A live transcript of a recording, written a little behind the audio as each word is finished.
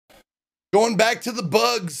Going back to the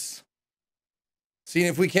bugs. Seeing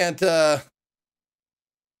if we can't, I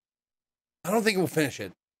don't think we'll finish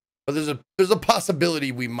it, but there's a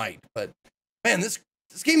possibility we might. But man, this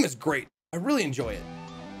game is great. I really enjoy it.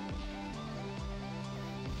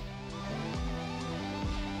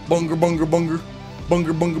 Bunger, bunger, bunger.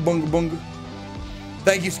 Bunger, bunger, bunger, bunger.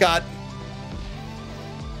 Thank you, Scott.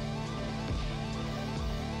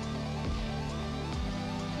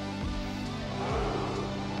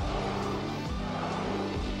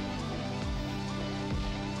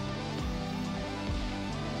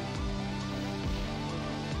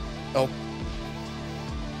 Oh.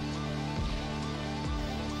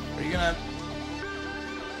 Are you gonna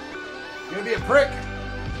be a prick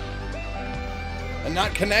and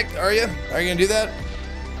not connect, are you? Are you gonna do that?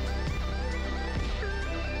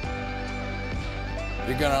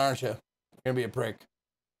 You're gonna, aren't you? You're gonna be a prick.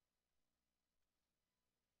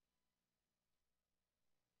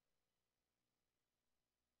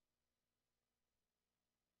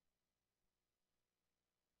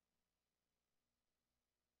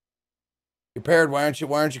 You're paired. Why aren't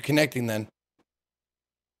you connecting then?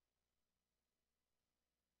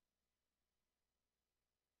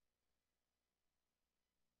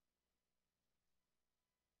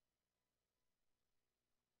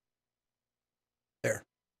 There.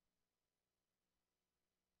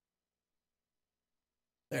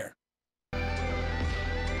 There.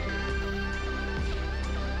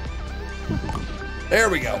 There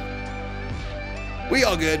we go. We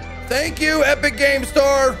all good. Thank you, Epic Game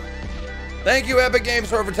Store. Thank you, Epic Game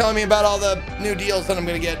Store, for telling me about all the new deals that I'm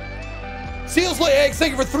gonna get. Seals Lay Eggs, thank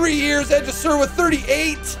you for 3 years. Edge of Sir with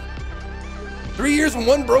 38. 3 years and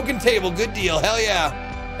 1 broken table. Good deal. Hell yeah.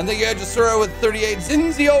 And thank you, Edge of Sir with 38.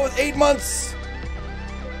 Zinzio with 8 months.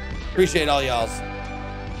 Appreciate all y'all's.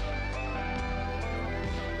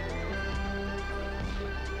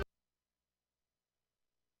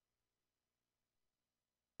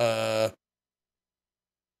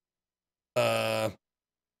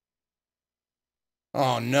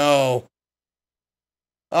 Oh no.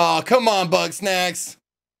 Oh, come on, Bugsnax.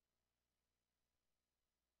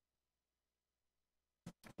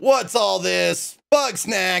 What's all this?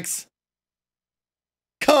 Bugsnax.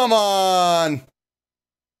 Come on.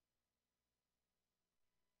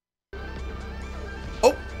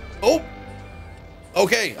 Oh, oh.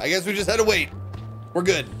 Okay, I guess we just had to wait. We're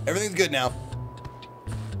good. Everything's good now.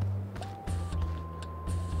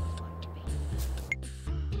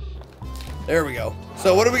 There we go.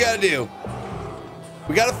 So what do we got to do?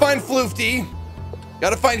 We got to find Floofty. Got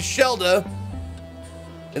to find Shelda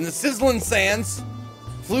in the Sizzling Sands.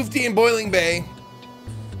 Floofty in Boiling Bay.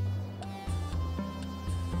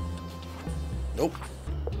 Nope.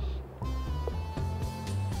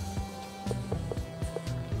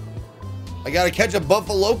 I got to catch a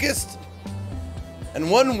Buffalo Locust and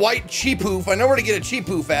 1 white cheap hoof. I know where to get a cheap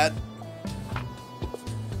hoof at.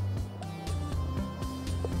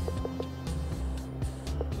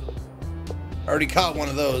 Already caught one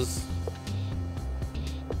of those.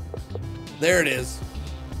 There it is.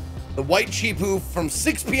 The white cheap hoof from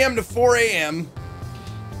 6 p.m. to 4 a.m.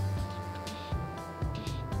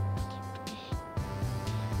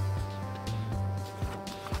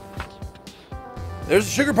 There's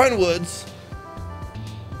Sugar Pine Woods.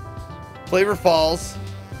 Flavor Falls.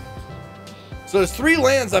 So there's 3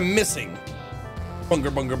 lands I'm missing.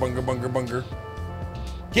 Bunger, bunger, bunger, bunger, bunger.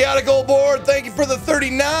 Chaotic Gold Board, thank you for the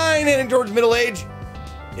 39, heading towards middle age.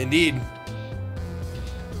 Indeed.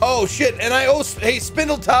 Oh shit, and I owe, hey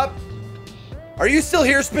Spindletop, are you still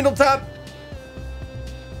here, Spindletop?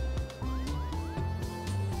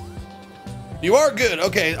 You are good,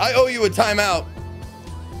 okay, I owe you a timeout.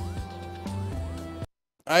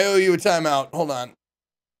 I owe you a timeout, hold on.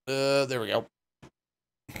 There we go.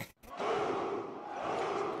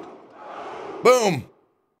 Boom.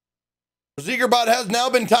 Zekerbot has now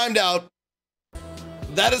been timed out.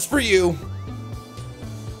 That is for you.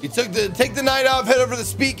 You take the night off, head over to the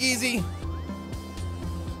speakeasy.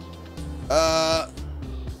 Oh,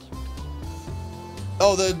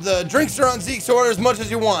 the drinks are on Zeke, so order as much as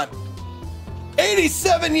you want.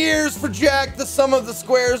 87 years for Jack, the sum of the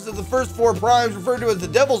squares of the first 4 primes, referred to as the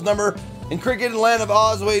devil's number in cricket and land of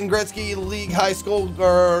Oz, Wade and Gretzky League high school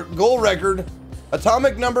goal record.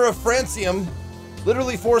 Atomic number of francium.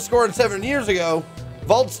 Literally 407 years ago.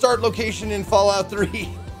 Vault start location in Fallout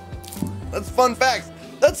 3. That's fun facts.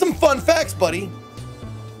 That's some fun facts, buddy.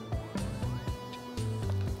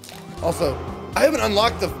 Also, I haven't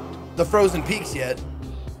unlocked the frozen peaks yet.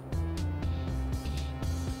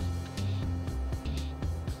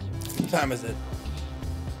 What time is it?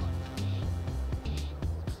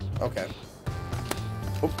 Okay.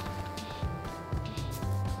 Oh.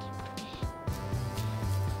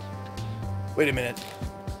 Wait a minute.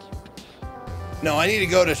 No, I need to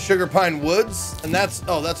go to Sugar Pine Woods, and that's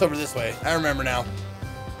over this way. I remember now.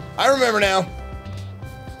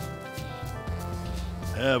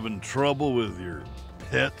 Having trouble with your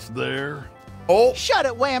pets there? Oh. Shut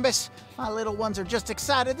it, Wambus. My little ones are just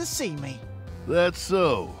excited to see me. That's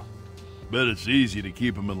so. Bet it's easy to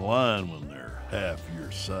keep them in line when they're half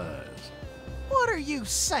your size. What are you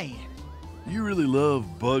saying? You really love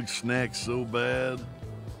Bugsnax so bad?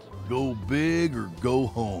 Go big or go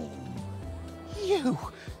home. You.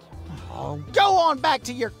 Oh, go on back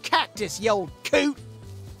to your cactus, you old coot.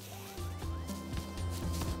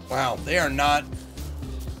 Wow, they are not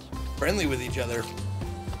friendly with each other.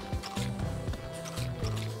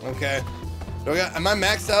 Okay. Am I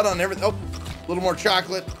maxed out on everything? Oh, a little more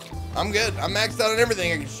chocolate. I'm good. I'm maxed out on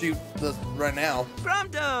everything I can shoot this right now.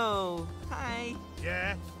 Prompto! Hi.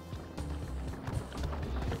 Yeah?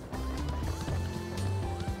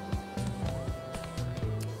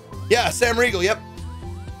 Yeah, Sam Riegel, yep.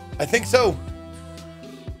 I think so.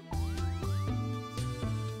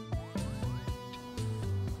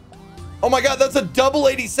 Oh my god, that's a double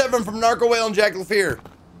 87 from Narco Whale and Jack LaFear.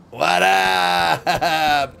 What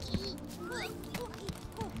up?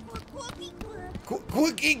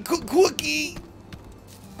 Quickie.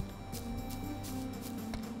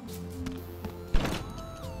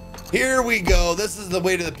 Here we go. This is the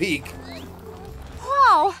way to the peak.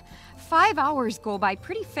 Wow, 5 hours go by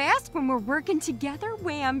pretty fast when we're working together,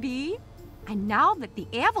 Wambi. And now that the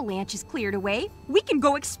avalanche is cleared away, we can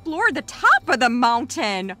go explore the top of the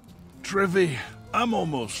mountain. Triffy, I'm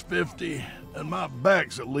almost 50, and my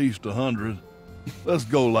back's at least 100. Let's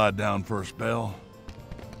go lie down for a spell.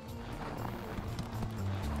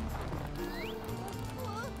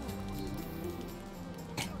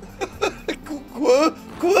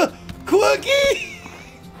 Quickie!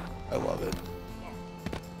 I love it.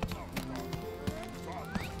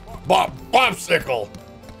 Bobsicle!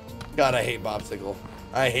 God, I hate Bobsicle.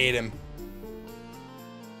 I hate him.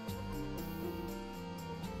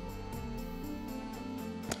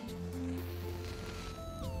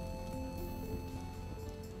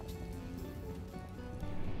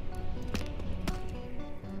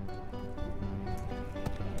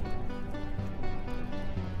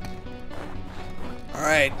 All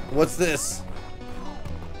right, what's this?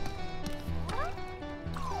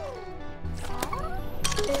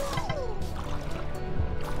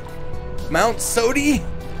 Mount Sodi?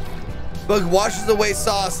 Bug washes away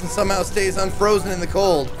sauce and somehow stays unfrozen in the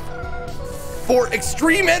cold. For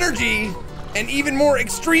extreme energy and even more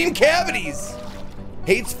extreme cavities.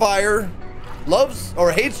 Hates fire, loves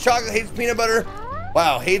or hates chocolate, hates peanut butter.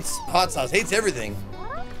 Wow, hates hot sauce, hates everything.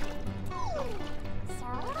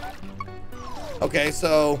 Okay,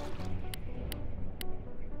 so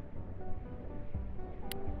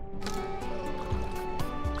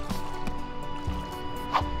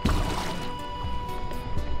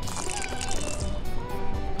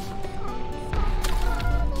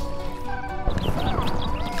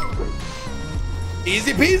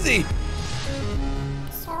easy peasy.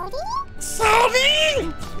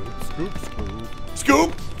 Salty?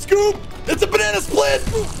 Scoop. It's a banana split.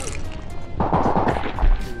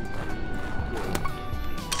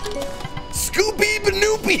 Scoopy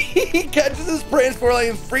Banoopy catches his prey and squirrel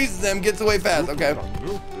and freezes them, gets away fast. Okay.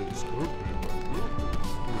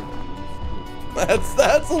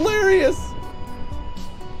 That's hilarious.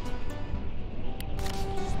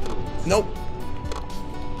 Nope.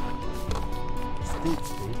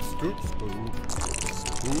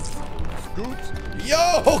 Scoop.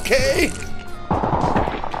 Yo, okay.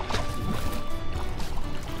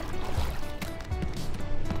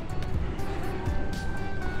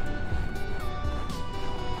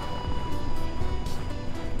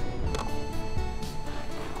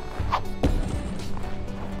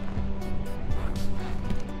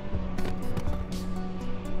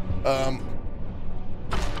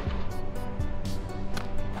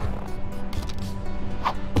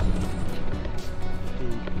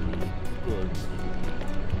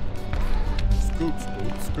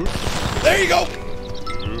 Scoop. There you go.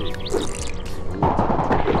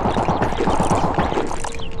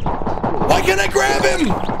 Why can't I grab him?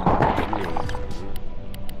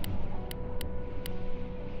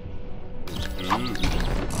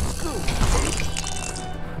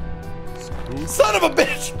 Son of a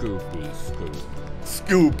bitch!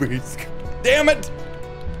 Scoopy. Damn it!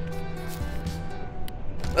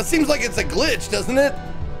 That seems like it's a glitch, doesn't it?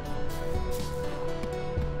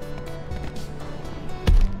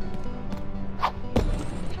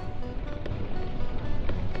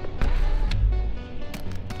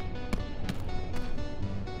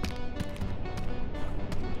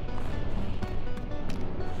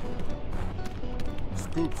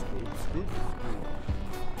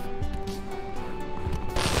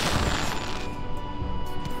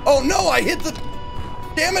 Oh no, I hit the...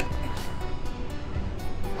 Damn it!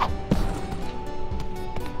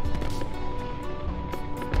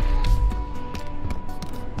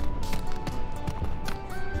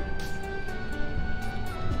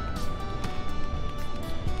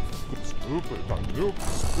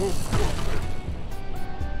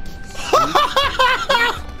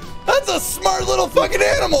 That's a smart little fucking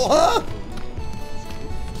animal, huh?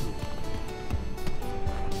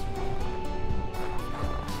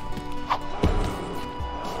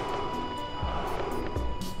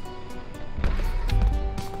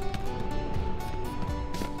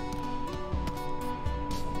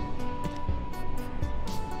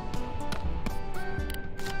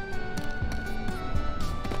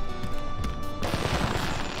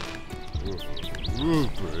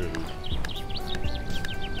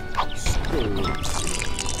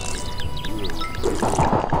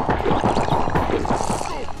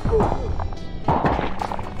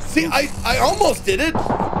 See, I almost did it.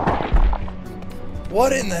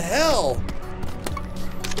 What in the hell?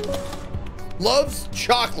 Loves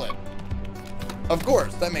chocolate. Of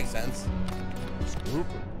course, that makes sense.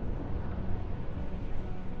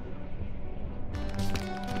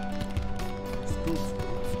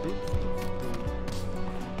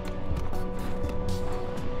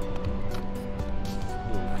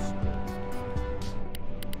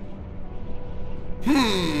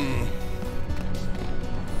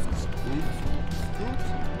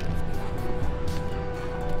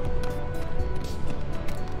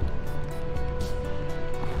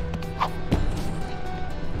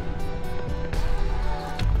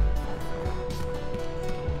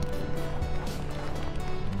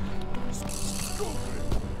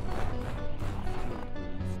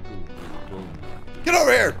 Get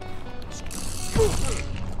over here!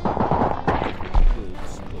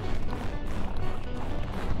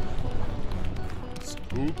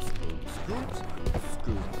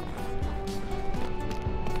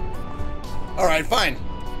 All right, fine.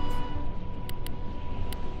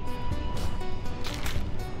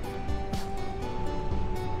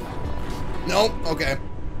 Nope, okay.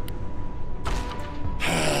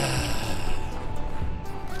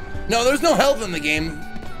 No, there's no health in the game.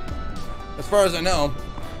 As far as I know.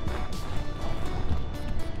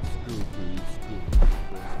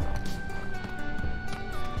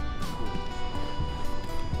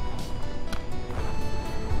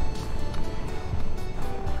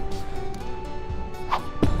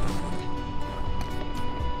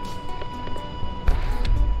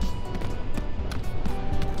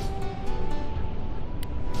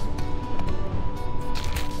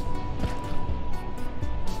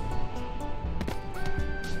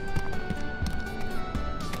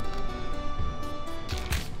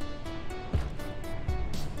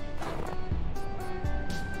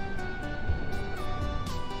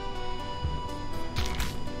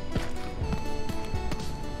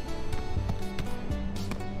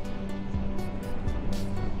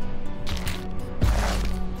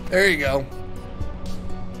 There you go.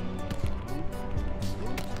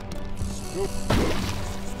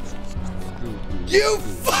 You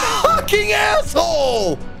fucking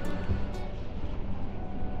asshole!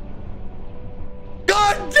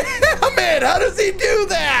 God damn it! How does he do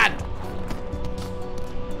that?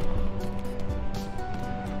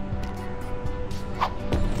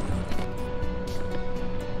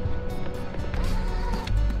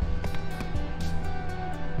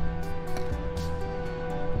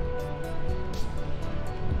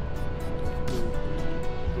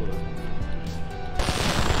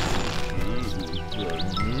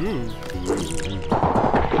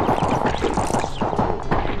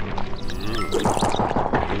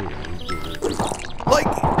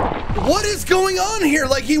 What is going on here?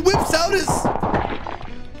 Like, he whips out his...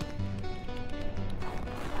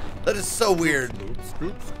 That is so weird.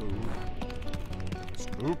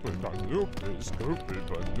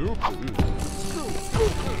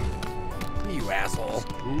 You asshole.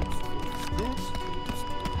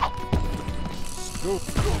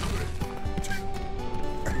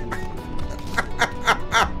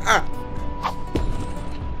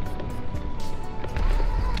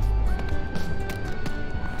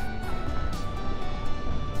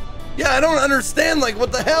 Yeah, I don't understand, like,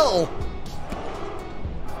 what the hell?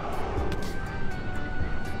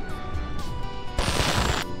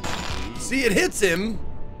 See, it hits him.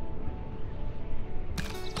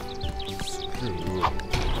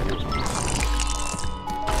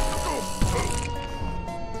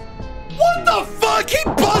 What the fuck? He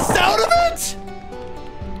busts out of it?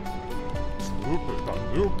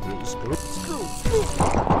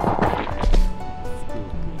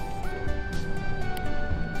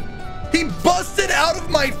 He busted out of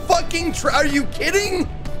my fucking Are you kidding?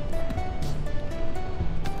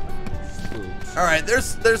 All right,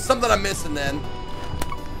 there's something I'm missing then.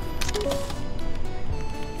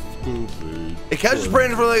 It catches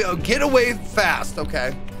Brandon for like, oh, get away fast.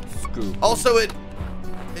 Okay. Also, it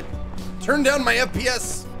turned down my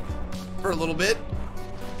FPS for a little bit.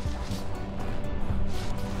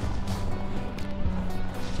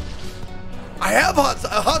 I have hot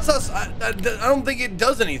sauce. I don't think it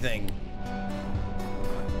does anything.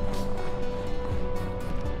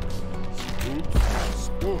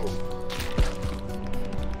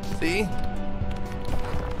 See?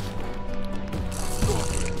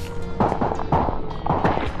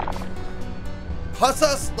 Hot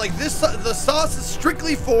sauce, like this, the sauce is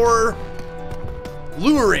strictly for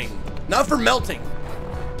luring, not for melting.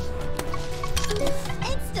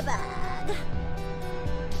 Instabag.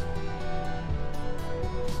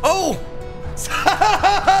 Oh!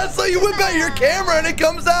 So you whip out your camera and it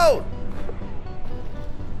comes out.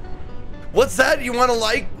 What's that? You want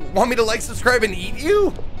me to like, subscribe, and eat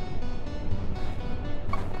you?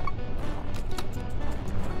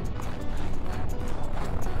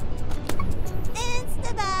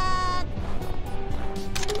 Instabag.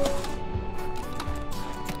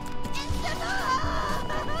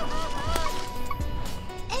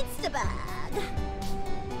 Instabag.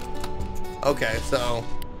 Okay, so.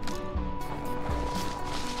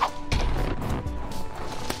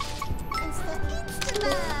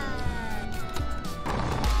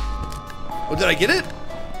 Oh, did I get it?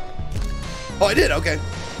 Oh, I did. Okay.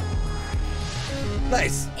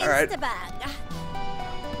 Nice. All right. Instabag.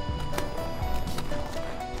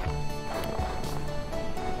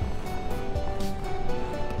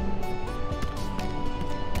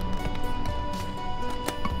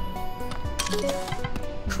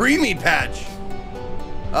 Creamy patch.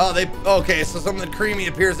 Oh, okay, so something creamy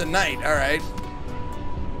appears at night. All right.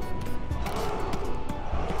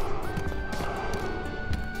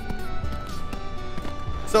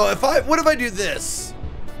 So what if I do this?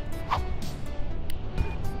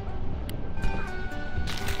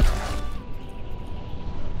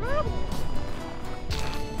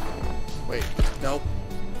 Wait, nope.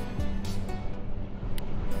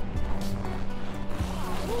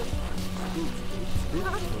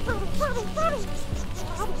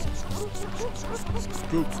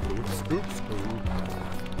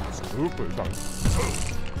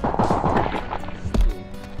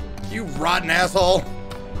 You rotten asshole.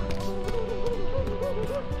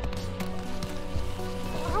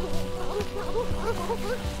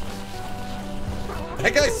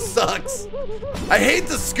 That guy sucks. I hate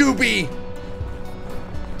the Scooby.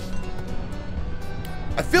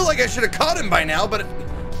 I feel like I should have caught him by now, but...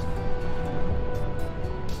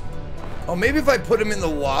 Oh, maybe if I put him in the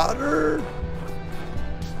water?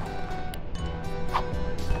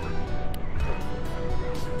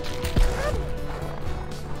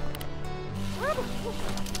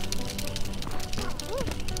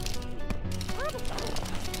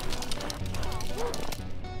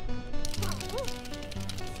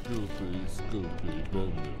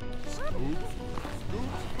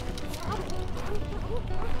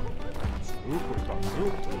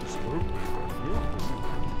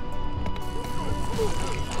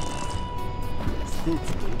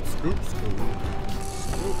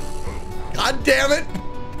 God damn it!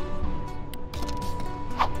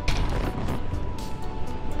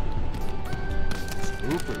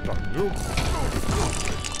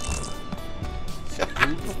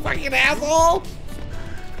 Fucking asshole!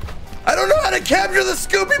 I don't know how to capture the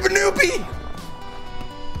Scoopy Banoopy!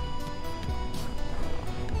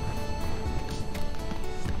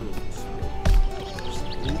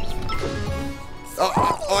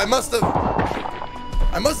 Oh, I must have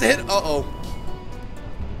hit, uh-oh.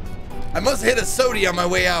 I must have hit a sody on my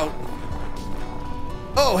way out.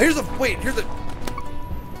 Oh, here's a,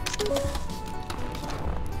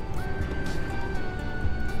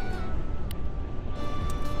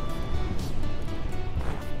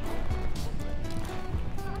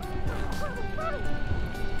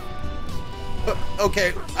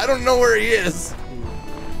 okay, I don't know where he is.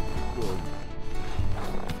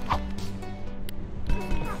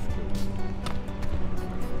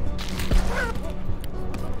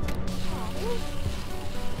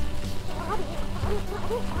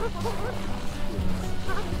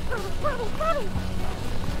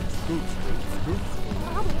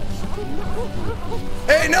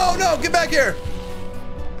 Hey, no, get back here.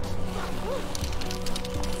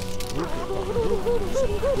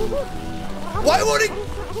 Why won't he?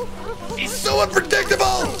 He's so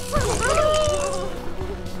unpredictable!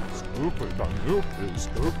 Stupid, Scoopy,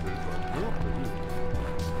 stupid,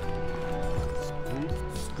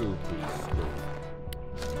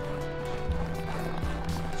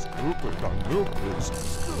 Scoopy,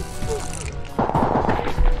 stupid.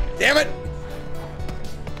 Damn it!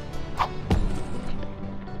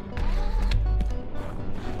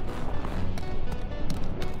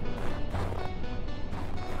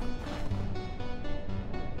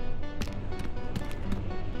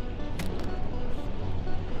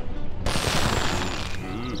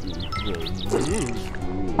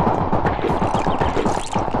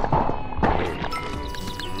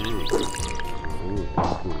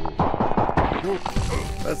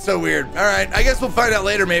 That's so weird. All right, I guess we'll find out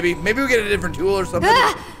later. Maybe we'll get a different tool or something.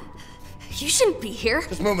 You shouldn't be here.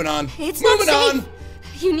 Just moving on. It's moving not safe. on.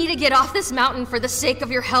 You need to get off this mountain for the sake of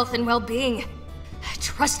your health and well-being.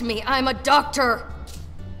 Trust me, I'm a doctor.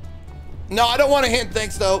 No, I don't want a hint,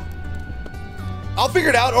 thanks though. I'll figure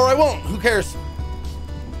it out, or I won't. Who cares?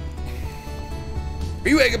 Are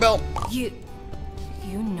you Agabel? You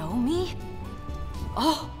know me?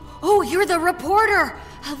 Oh, you're the reporter.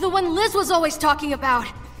 The one Liz was always talking about.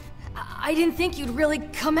 I didn't think you'd really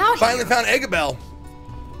come out Finally here. found Agabel.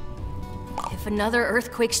 If another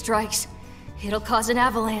earthquake strikes, it'll cause an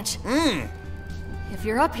avalanche. If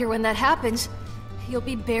you're up here when that happens, you'll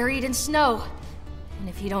be buried in snow. And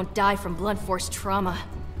if you don't die from blunt force trauma,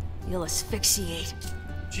 you'll asphyxiate.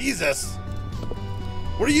 Jesus.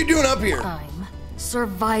 What are you doing up here? I'm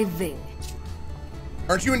surviving.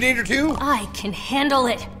 Aren't you in danger too? I can handle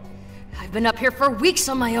it. I've been up here for weeks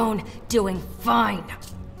on my own, doing fine.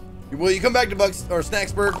 Will you come back to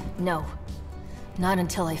Snacksburg? No, not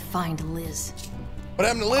until I find Liz. What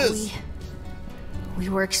happened to Liz? We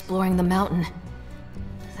were exploring the mountain.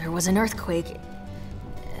 There was an earthquake,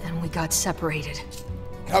 and we got separated.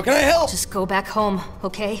 How can I help? Just go back home,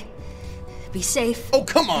 okay? Be safe. Oh,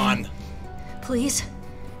 come on. Please,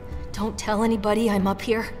 don't tell anybody I'm up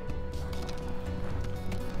here.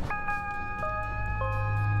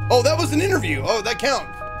 Oh, that was an interview. Oh, that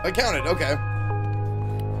counted. Okay.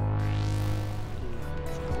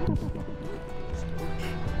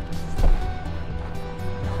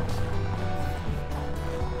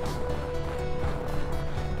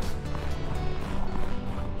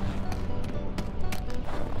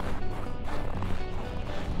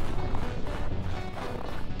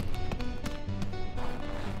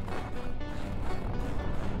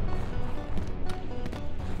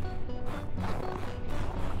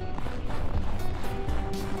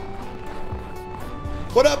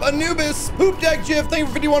 What up, Anubis? Poop Deck Jiff, thank you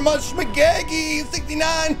for 51 months. Schmagaggy,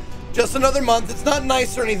 69. Just another month. It's not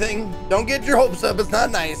nice or anything. Don't get your hopes up. It's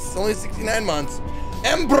not nice. It's only 69 months.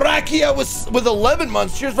 Embrachia with 11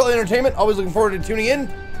 months. Cheers for all the entertainment. Always looking forward to tuning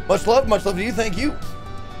in. Much love to you. Thank you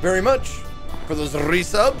very much for those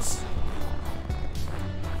resubs.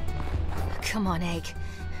 Come on, Egg.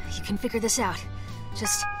 You can figure this out.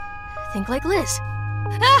 Just think like Liz.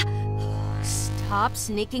 Ah! Stop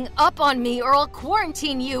sneaking up on me or I'll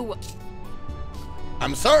quarantine you.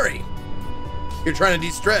 I'm sorry. You're trying to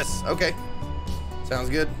de-stress. Okay. Sounds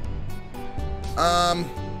good. What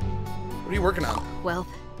are you working on? Well,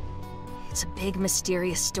 it's a big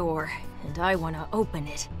mysterious store, and I want to open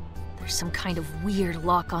it. There's some kind of weird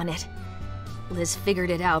lock on it. Liz figured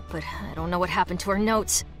it out, but I don't know what happened to her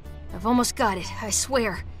notes. I've almost got it, I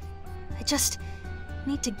swear. I just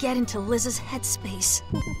need to get into Liz's headspace.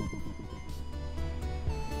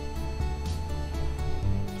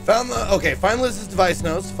 Find Liz's device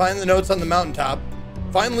notes, find the notes on the mountaintop,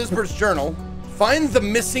 find Lizbert's journal, find the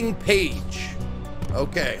missing page.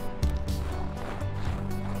 Okay.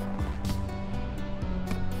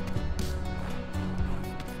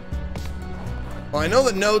 Well, I know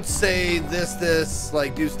the notes say this,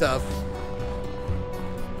 like, do stuff.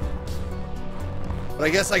 But I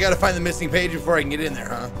guess I gotta find the missing page before I can get in there,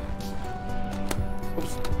 huh?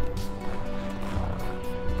 Oops.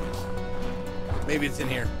 Maybe it's in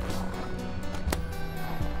here.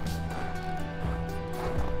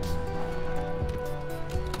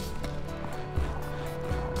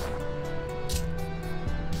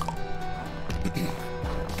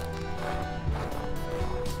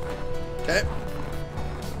 Okay.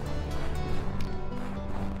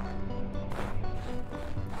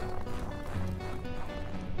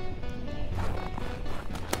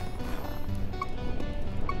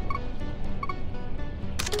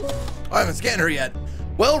 I haven't scanned her yet.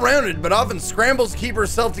 Well-rounded, but often scrambles to keep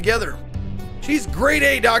herself together. She's grade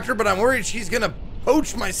A, doctor, but I'm worried she's gonna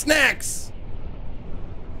poach my snacks.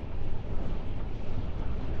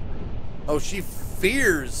 Oh, she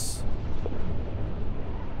fears.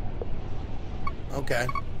 Okay.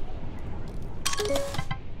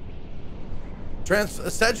 A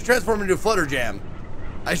statue transformed into a flutter jam.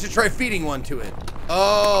 I should try feeding one to it.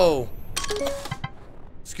 Oh.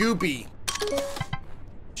 Scoopy.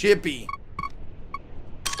 Chippy.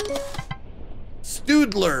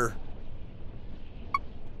 Stoodler.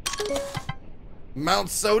 Mount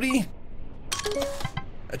Sodi.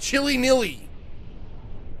 A Chili Nilly.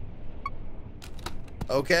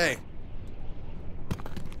 Okay.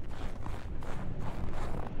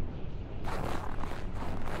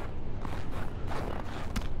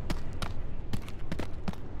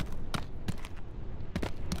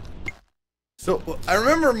 So I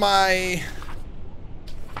remember my,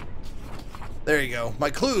 there you go,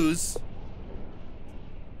 my clues.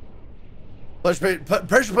 Pressure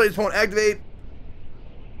plates won't activate.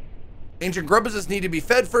 Ancient grubbuses need to be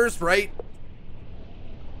fed first, right?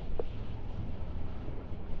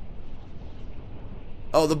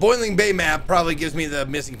 Oh, the Boiling Bay map probably gives me the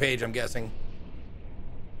missing page, I'm guessing.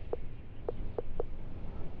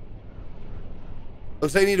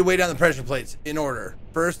 Looks like I need to weigh down the pressure plates in order.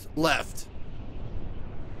 First, left.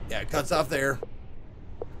 Yeah, it cuts off there.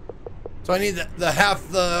 So I need the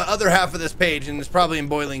other half of this page, and it's probably in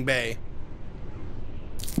Boiling Bay.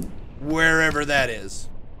 Wherever that is.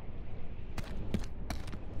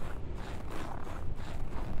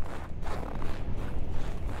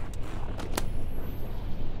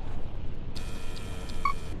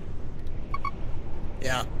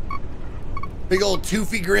 Yeah. Big old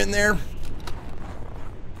toothy grin there.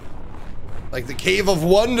 Like the Cave of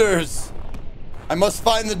Wonders. I must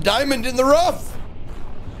find the diamond in the rough.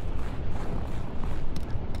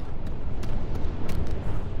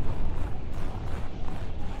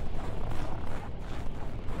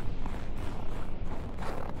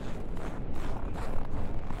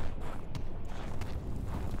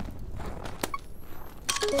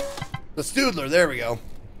 The Stoodler, there we go.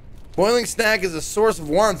 Boiling snack is a source of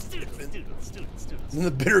warmth in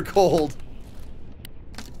the bitter cold.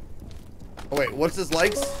 Oh wait, what's his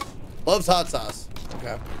likes? Loves hot sauce.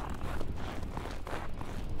 Okay.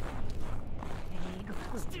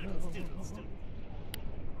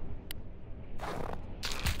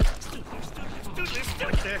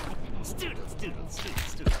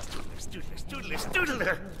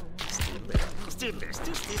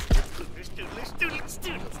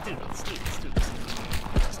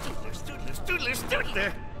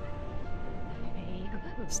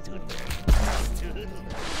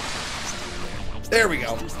 There we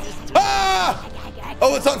go. Ah!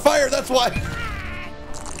 Oh, it's on fire, that's why.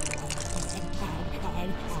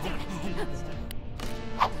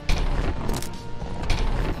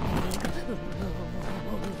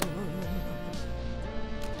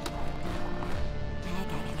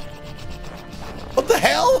 What the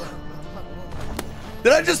hell?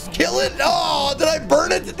 Did I just kill it? Oh, did I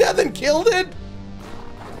burn it to death and killed it?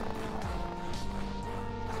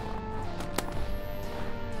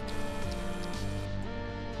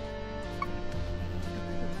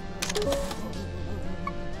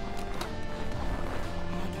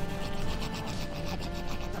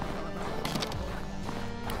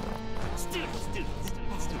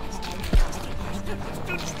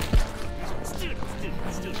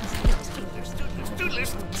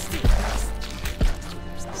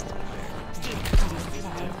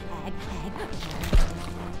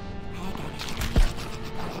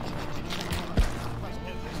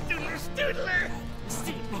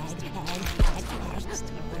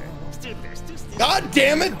 God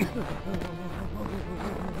damn it!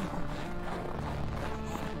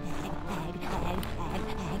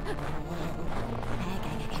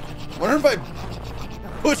 Wonder if I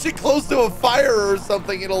push it close to a fire or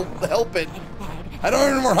something, it'll help it. I don't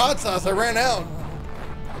have any more hot sauce, I ran out.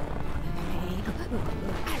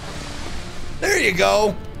 There you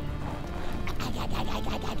go.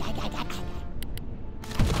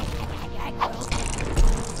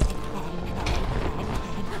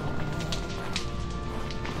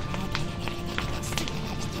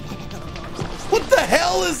 What the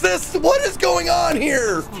hell is this? What is going on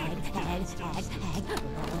here?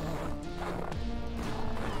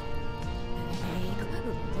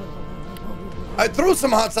 I threw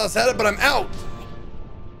some hot sauce at it, but I'm out.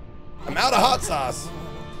 I'm out of hot sauce.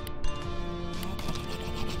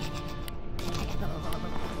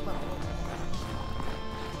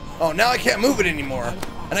 Oh, now I can't move it anymore.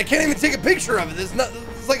 And I can't even take a picture of it. It's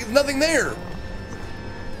like there's nothing there.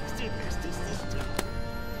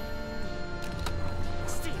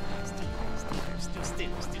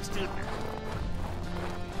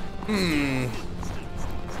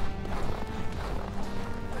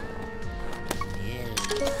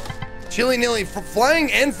 Chilly nilly,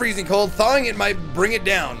 flying and freezing cold. Thawing it might bring it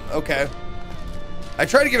down. Okay. I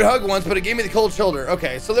tried to give it a hug once, but it gave me the cold shoulder.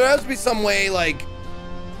 Okay, so there has to be some way, like...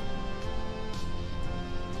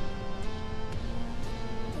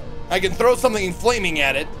 I can throw something flaming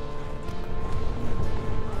at it.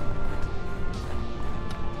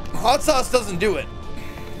 Hot sauce doesn't do it.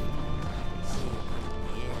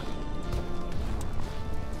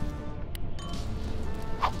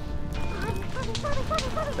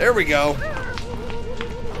 There we go.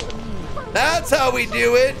 That's how we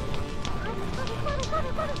do it.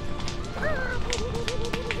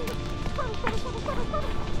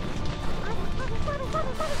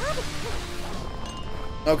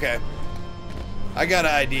 Okay. I got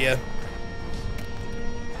an idea.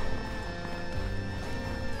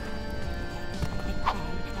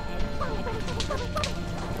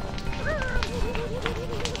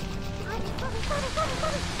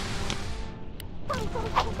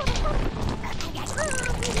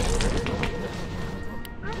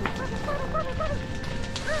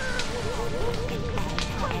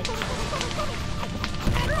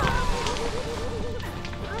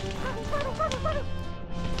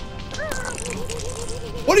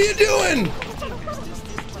 What are you doing?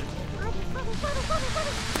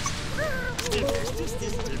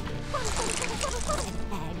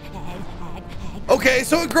 Okay,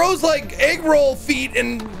 so it grows like egg roll feet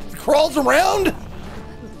and crawls around?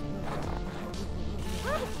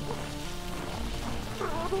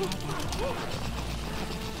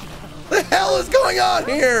 The hell is going on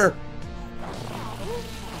here?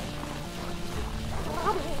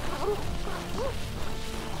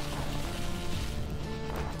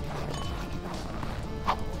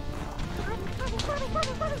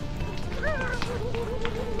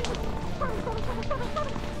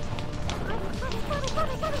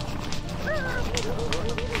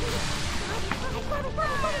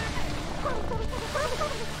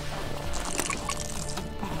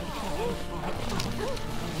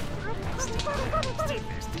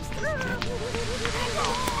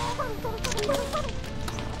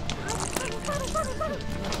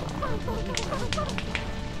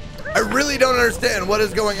 I really don't understand what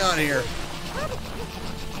is going on here.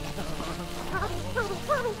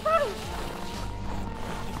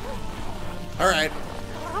 All right.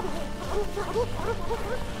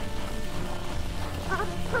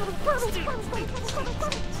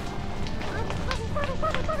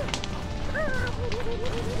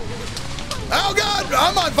 Oh God,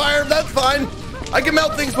 I'm on fire. That's fine. I can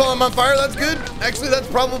melt things while I'm on fire. That's good. Actually, that's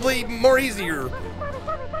probably more easier.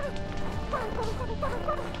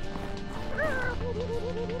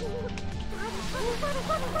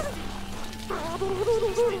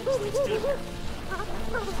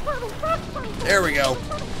 There we go.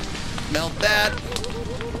 Melt that.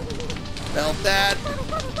 Melt that.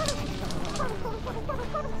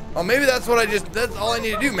 Oh, maybe that's what that's all I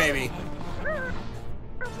need to do, maybe.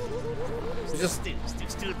 Just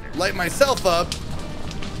light myself up.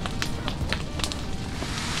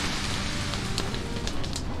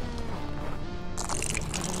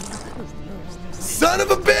 Son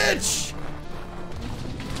of a bitch!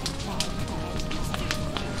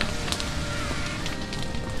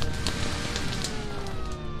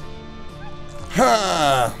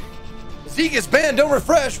 Huh. Zeke is banned, don't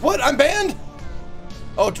refresh. What? I'm banned?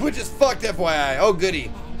 Oh, Twitch is fucked, FYI. Oh,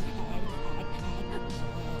 goody.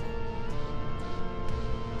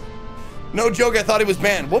 No joke, I thought he was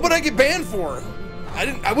banned. What would I get banned for?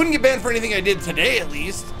 I wouldn't get banned for anything I did today, at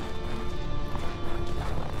least.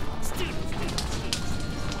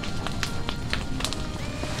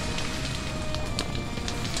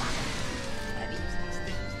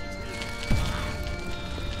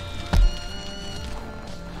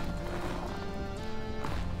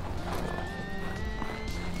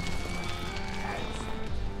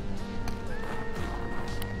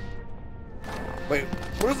 Wait,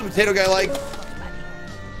 what does the potato guy like?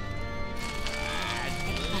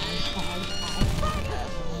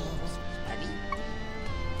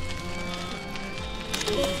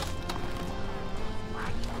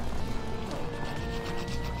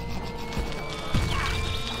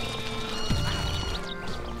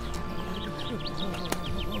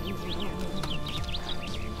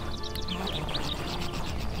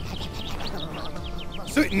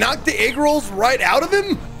 So it knocked the egg rolls right out of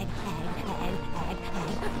him?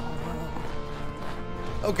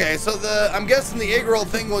 Okay, so I'm guessing the egg roll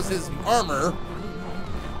thing was his armor.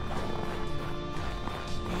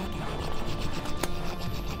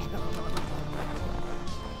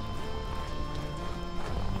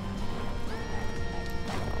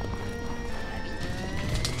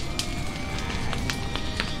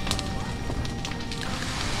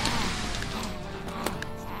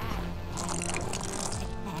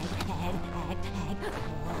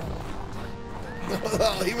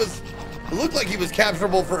 It looked like he was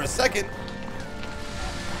capturable for a second.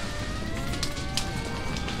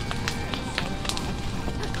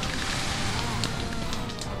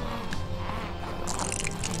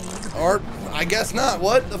 Or, I guess not.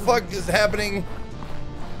 What the fuck is happening?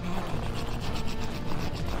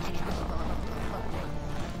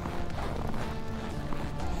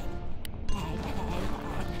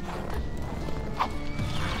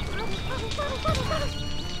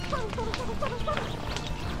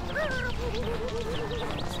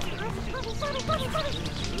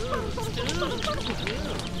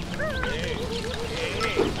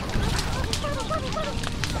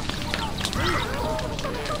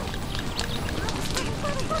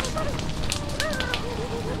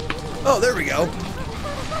 Oh, there we go.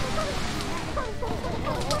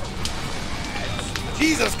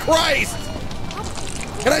 Jesus Christ!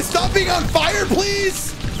 Can I stop being on fire,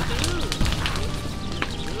 please?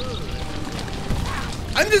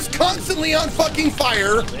 I'm just constantly on fucking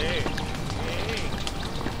fire.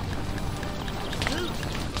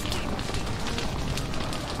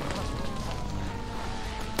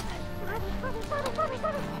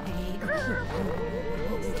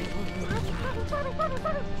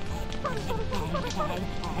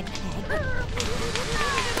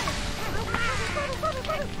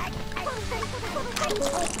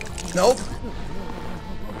 Nope.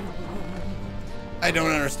 I don't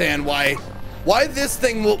understand why this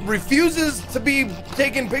thing refuses to be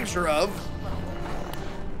taken picture of.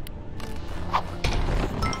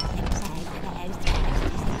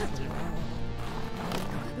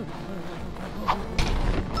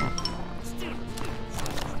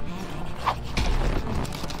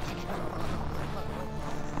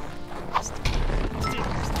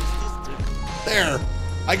 There.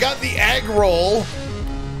 I got the egg roll.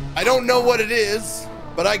 I don't know what it is,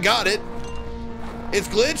 but I got it. It's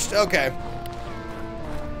glitched? Okay.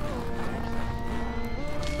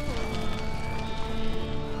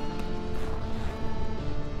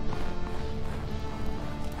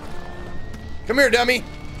 Come here, dummy.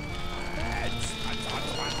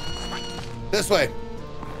 This way.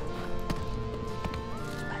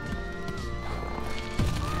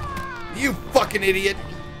 You fucking idiot.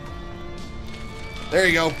 There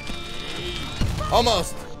you go.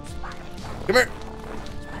 Almost. Come here.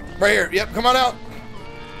 Right here. Yep, come on out.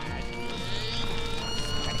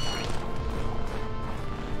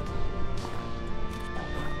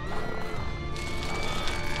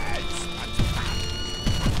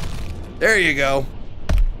 There you go.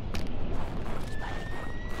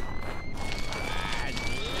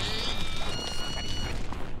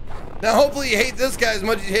 Now hopefully you hate this guy as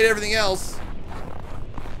much as you hate everything else.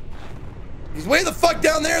 He's way the fuck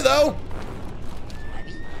down there though.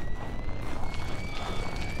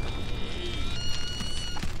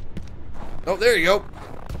 Oh, there you go.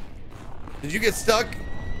 Did you get stuck?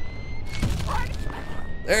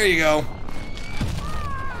 There you go.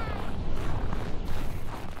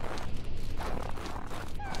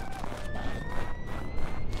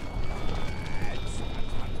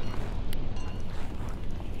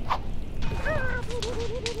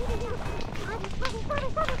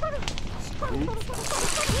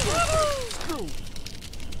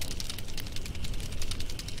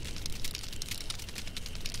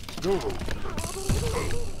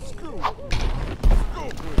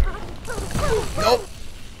 Nope.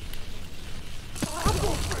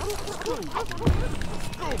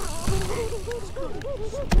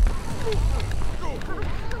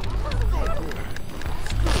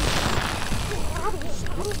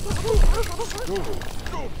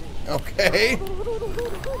 Okay.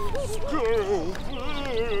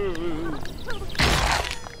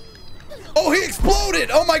 Oh, he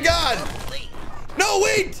exploded! Oh my god! No,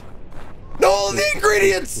 wait! No, all of the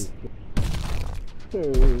ingredients!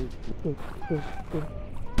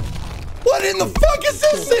 What in the fuck is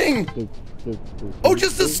this thing? Oh,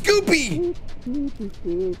 just a Scoopy!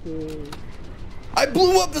 I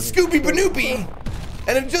blew up the Scoopy Banoopy,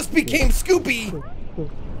 and it just became Scoopy.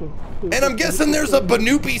 And I'm guessing there's a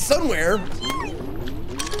Banoopy somewhere.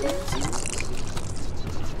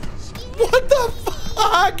 What the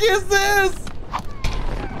fuck is this?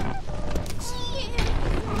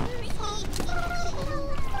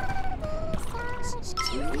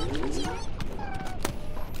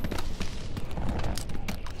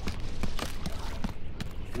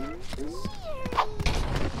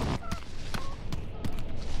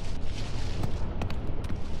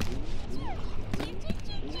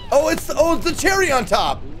 Oh, it's the cherry on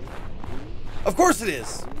top. Of course it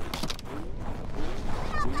is.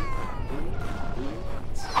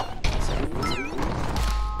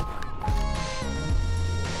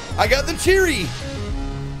 I got the cherry.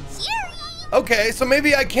 Okay, so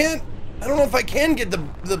maybe I can't. I don't know if I can get the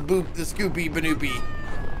Scoopy Banoopy.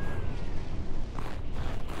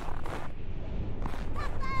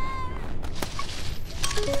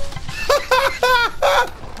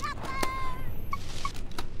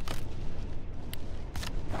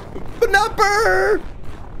 Banupper!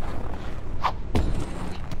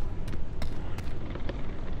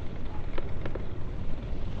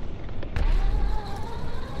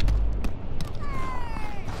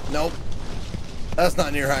 Nope. That's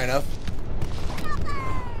not near high enough.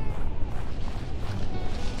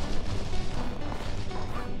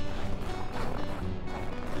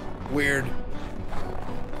 Weird.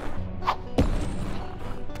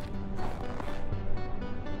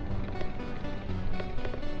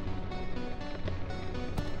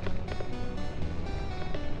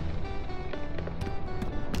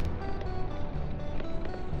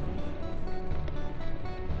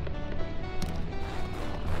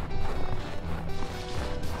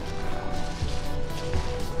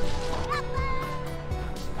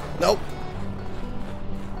 Nope.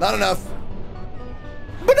 Not enough.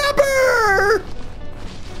 Banupper!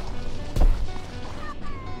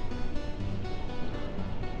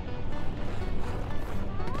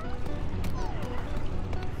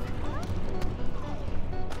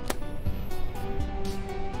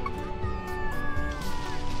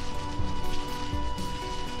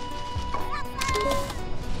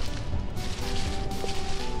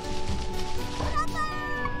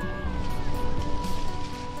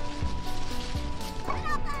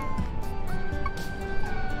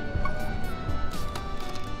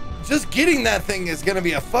 Just getting that thing is gonna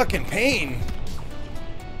be a fucking pain.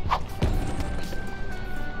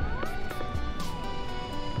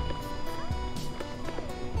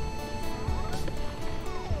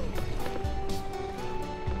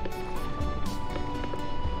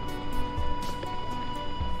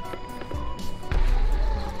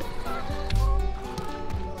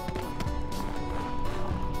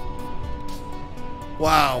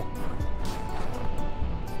 Wow.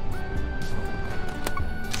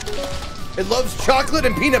 It loves chocolate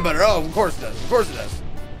and peanut butter. Oh, of course it does. Of course it does.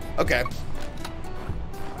 Okay.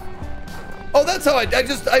 Oh, that's how I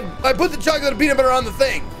put the chocolate and peanut butter on the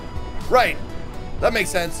thing. Right. That makes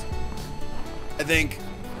sense. I think.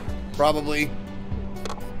 Probably.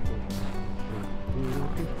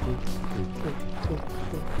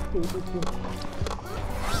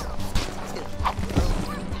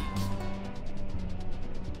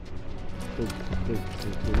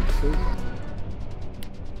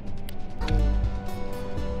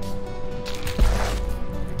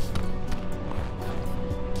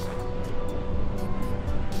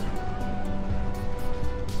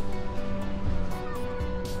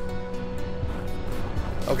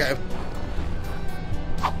 Okay.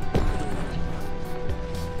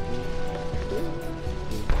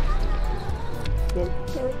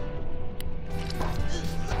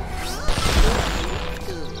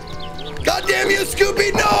 God damn you,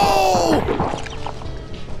 Scoopy, no!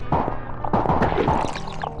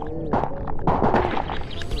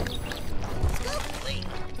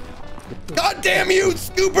 God damn you,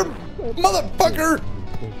 Scooper, motherfucker!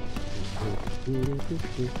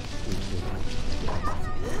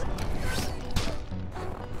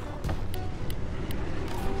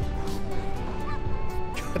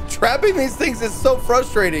 Trapping these things is so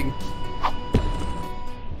frustrating.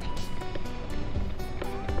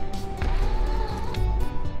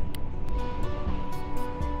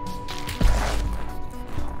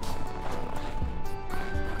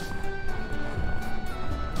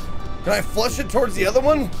 Can I flush it towards the other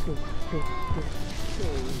one?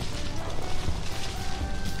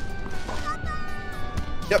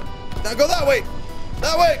 Yep. Now go that way.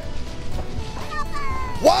 That way.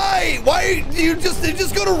 Why? Why do you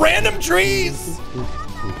just go to random trees?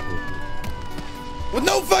 With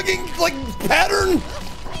no fucking, like, pattern?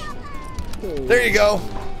 There you go.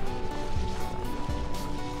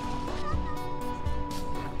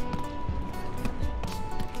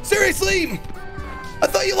 Seriously? I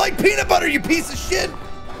thought you liked peanut butter, you piece of shit.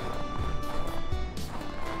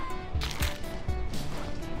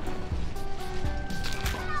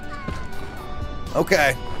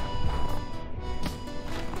 Okay.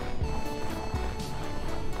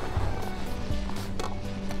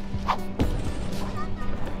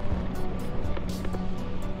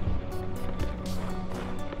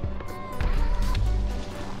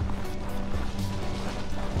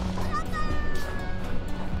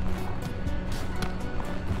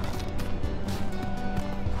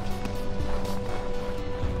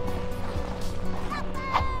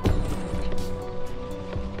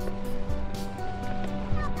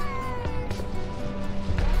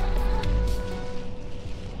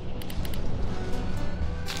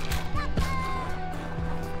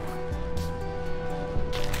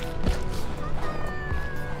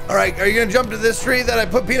 All right, are you gonna jump to this tree that I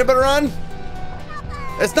put peanut butter on?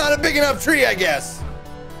 It's not a big enough tree, I guess.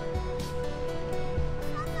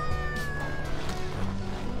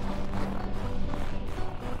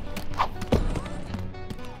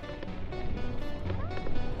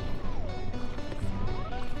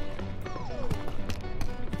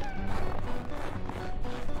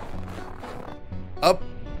 Up,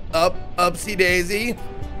 up, upsy daisy.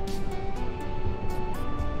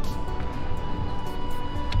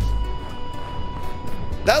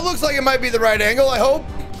 That looks like it might be the right angle, I hope.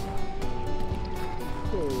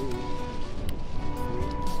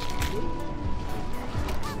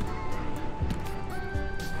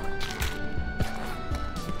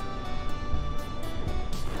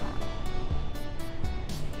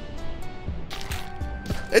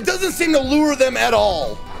 It doesn't seem to lure them at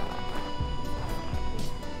all.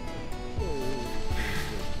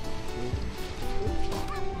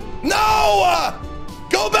 No!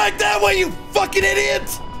 Go back that way, you fucking idiot!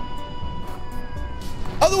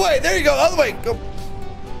 Other way, there you go, other way, go.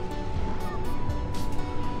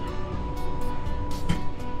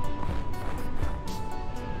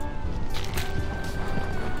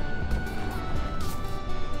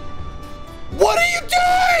 What are you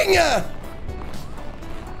doing?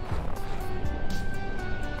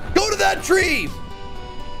 Go to that tree!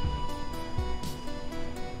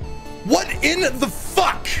 What in the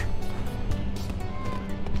fuck?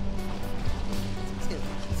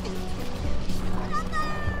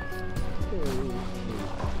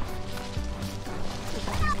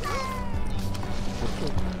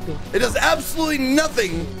 It does absolutely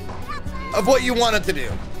nothing of what you want it to do.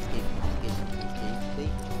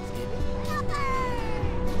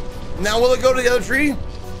 Now will it go to the other tree?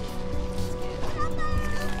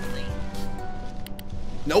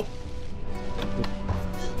 Nope.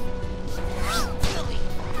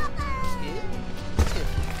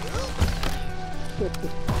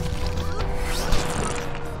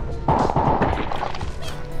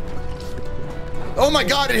 Oh my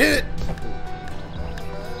God, it hit it.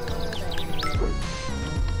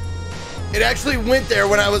 It actually went there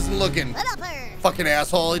when I wasn't looking. Fucking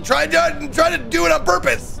asshole. He tried to do it on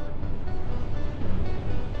purpose.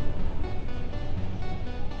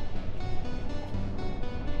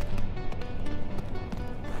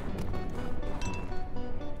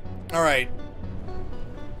 All right.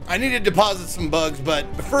 I need to deposit some bugs, but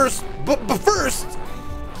first,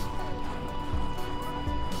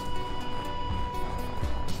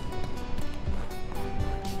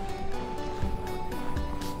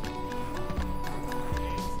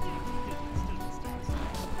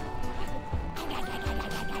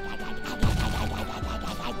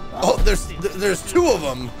 oh, there's two of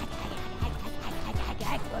them.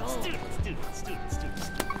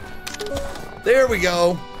 There we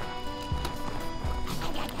go.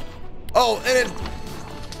 Oh, and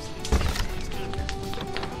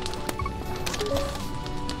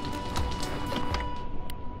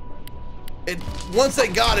it once I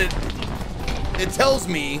got it, it tells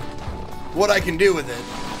me what I can do with it.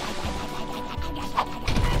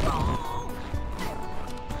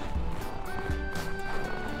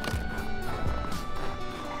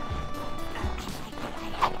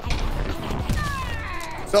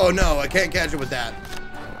 So no, I can't catch it with that.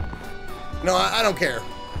 No, I don't care.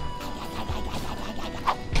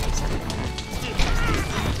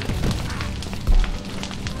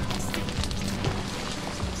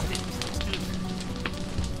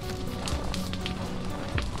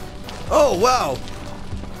 Oh, wow.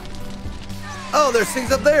 Oh, there's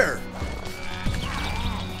things up there.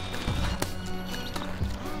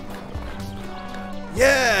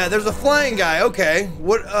 Yeah, there's a flying guy. Okay.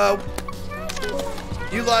 What,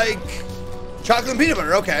 you like chocolate and peanut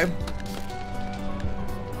butter? Okay.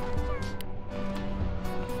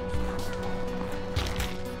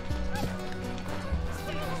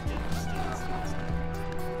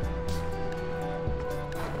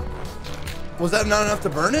 Was that not enough to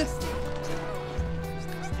burn it?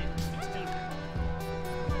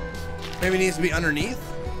 Maybe it needs to be underneath?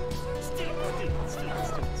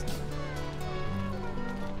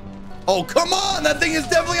 Oh, come on! That thing is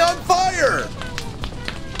definitely on fire!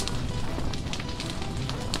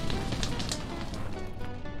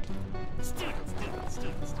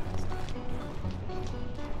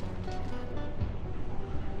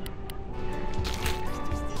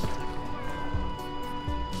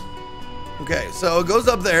 Okay, so it goes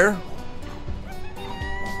up there.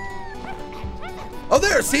 Oh,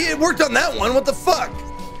 there, see, it worked on that one. What the fuck?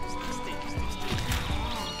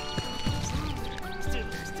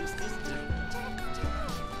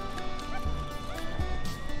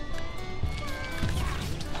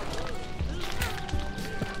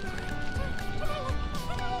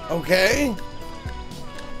 Okay.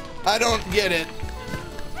 I don't get it.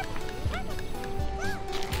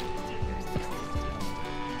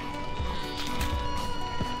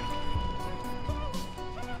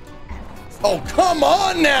 Oh, come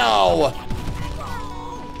on now!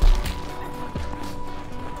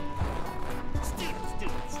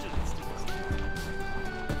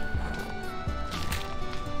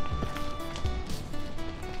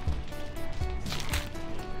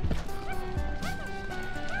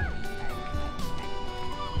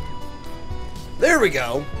 There we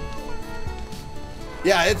go.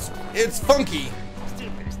 Yeah, it's funky.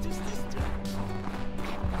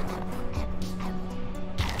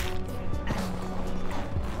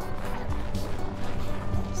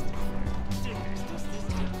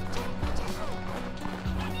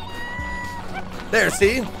 There,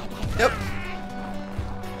 see? Yep.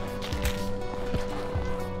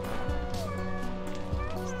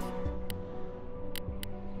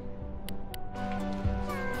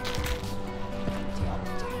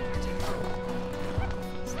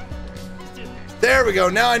 There we go.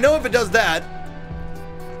 Now I know if it does that.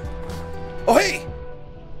 Oh, hey!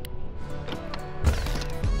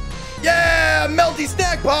 Yeah! Melty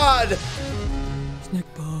snack pod! Snack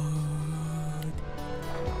pod.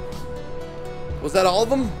 Was that all of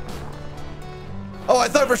them? Oh, I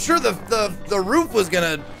thought for sure the roof was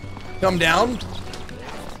gonna come down.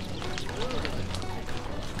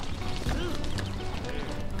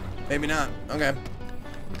 Maybe not. Okay.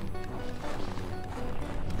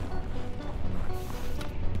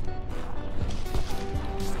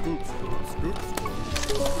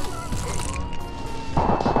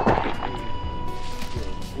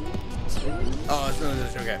 Oh, it's really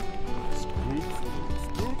this. Okay.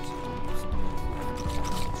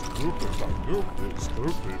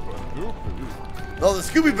 Oh, the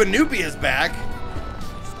Scooby Banoopy is back.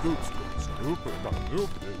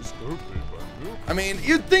 I mean,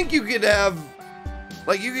 you'd think you could have,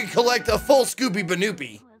 like, you could collect a full Scooby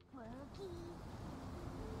Banoopy.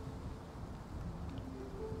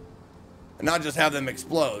 And not just have them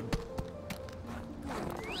explode.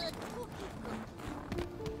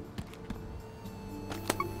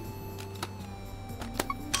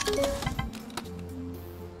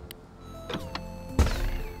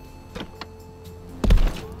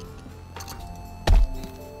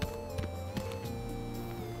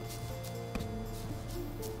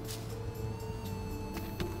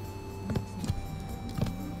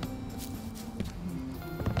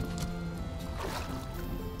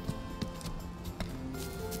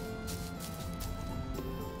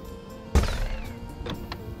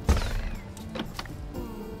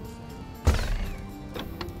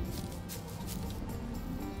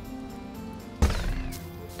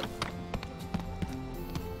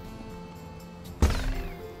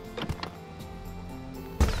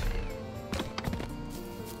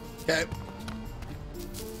 Okay.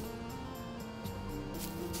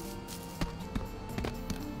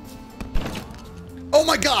 Oh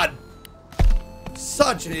my God!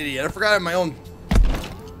 Such an idiot. I forgot I had my own.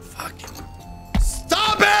 Fucking.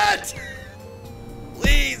 Stop it!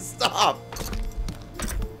 Please stop.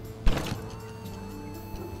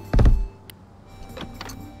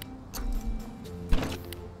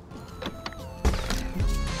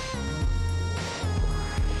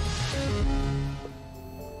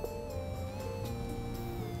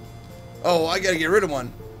 Oh, I gotta get rid of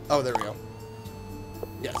one. Oh, there we go.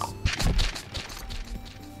 Yes.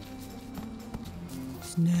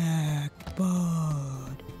 Snack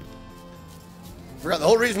pod. Forgot the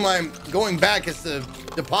whole reason why I'm going back is to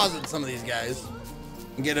deposit some of these guys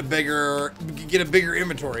and get a bigger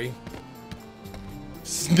inventory.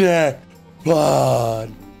 Snack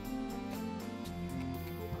pod.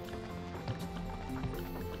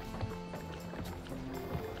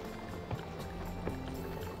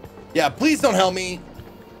 Yeah, please don't help me.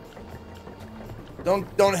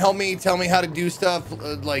 Don't help me. Tell me how to do stuff.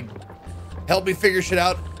 Like, help me figure shit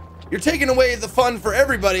out. You're taking away the fun for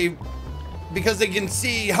everybody because they can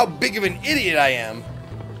see how big of an idiot I am.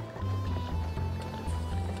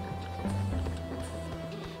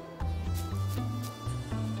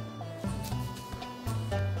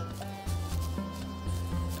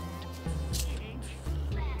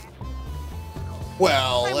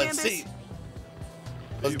 Well, let's see.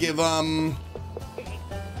 Let's give a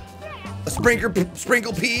sprinkle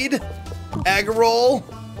peed, agarol,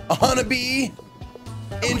 a honeybee,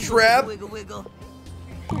 inch wrap, Wiggle, wiggle.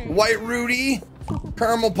 white Rudy,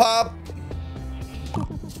 caramel pop,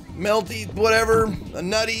 melty, whatever, a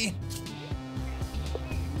nutty.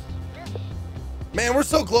 Man, we're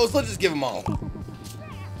so close. Let's just give them all.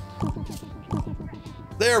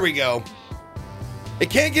 There we go. It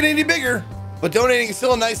can't get any bigger, but donating is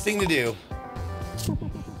still a nice thing to do.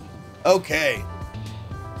 Okay.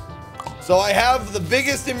 So I have the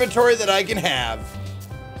biggest inventory that I can have.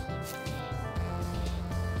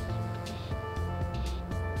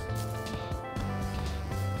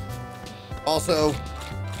 Also,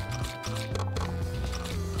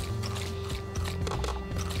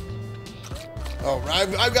 oh,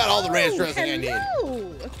 I've got all the ranch dressing I need.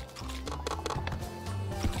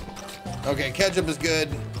 Okay, ketchup is good.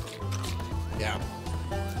 Yeah.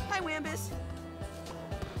 Hi, Wambus.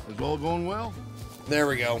 Is all going well? There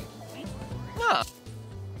we go.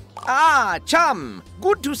 Ah, chum.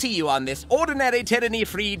 Good to see you on this ordinary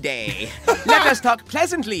tyranny-free day. Let us talk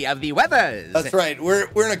pleasantly of the weathers. That's right. We're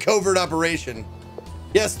in a covert operation.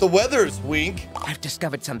 Yes, the weather's wink. I've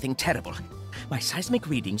discovered something terrible. My seismic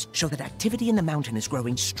readings show that activity in the mountain is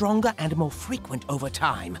growing stronger and more frequent over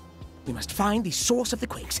time. We must find the source of the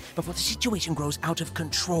quakes before the situation grows out of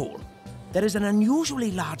control. There is an unusually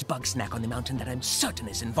large Bugsnax on the mountain that I'm certain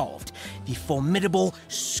is involved. The formidable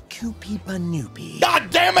Scoopy Banoopy. God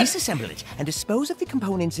damn it! Disassemble it and dispose of the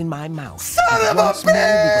components in my mouth. Son of a Once more, we will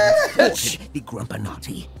have bitch! thwarted the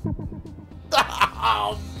Grumpinati.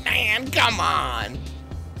 Oh, man, come on.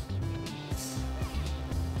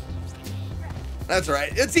 That's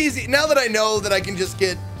right. It's easy. Now that I know that I can just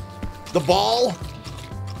get the ball.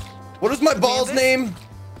 What is my ball's name?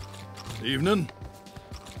 Evening.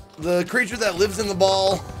 The creature that lives in the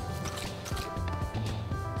ball.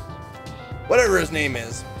 Whatever his name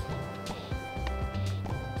is.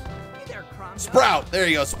 Hey there, Cromwell. Sprout. There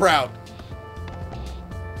you go, Sprout.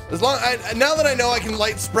 As long now that I know I can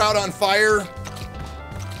light Sprout on fire.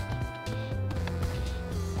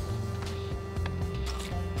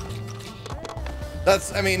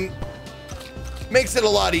 That's, I mean, makes it a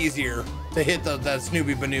lot easier to hit that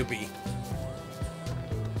Snoopy Banoopy.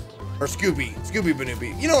 Or Scooby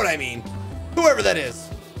Banoopy. You know what I mean. Whoever that is.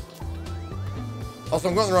 Also,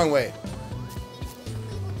 I'm going the wrong way.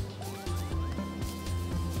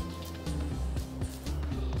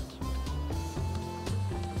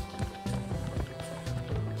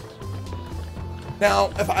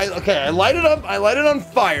 Now, if I light it up, I light it on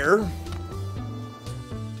fire.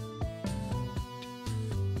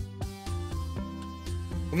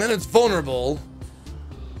 And then it's vulnerable.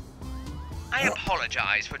 I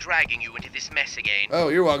apologize for dragging you into this mess again. Oh,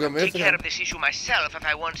 you're welcome. I'll take care of this issue myself if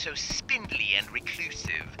I weren't so spindly and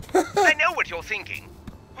reclusive. I know what you're thinking.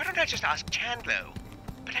 Why don't I just ask Chandler?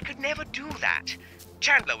 But I could never do that.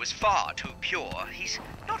 Chandler was far too pure. He's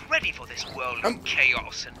not ready for this world of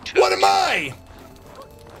chaos and turmoil. What am I?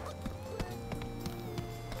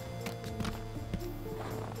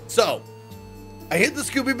 So, I hit the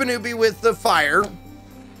Scooby Banoopy with the fire.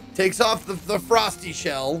 Takes off the frosty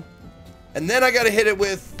shell. And then I gotta hit it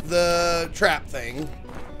with the trap thing.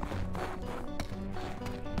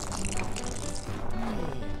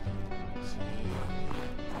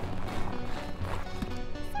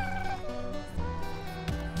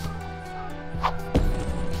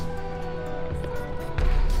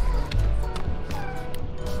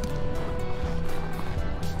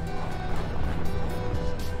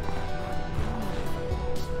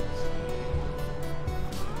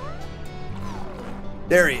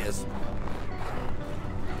 There he is.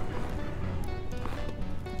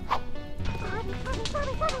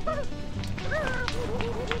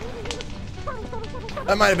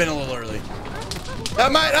 That might have been a little early.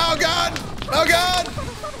 That might, oh God! Oh God!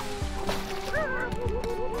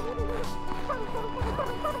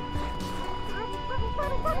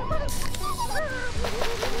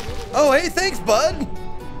 Oh, hey, thanks, bud.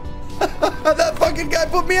 That fucking guy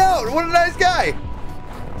put me out. What a nice guy.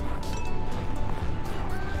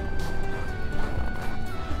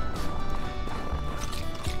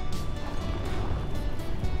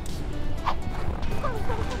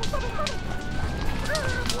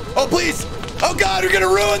 Oh, please! Oh, God, you're gonna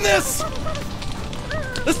ruin this!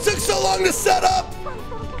 This took so long to set up!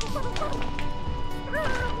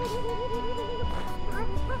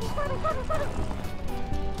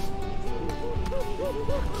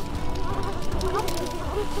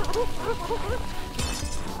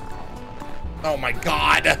 Oh, my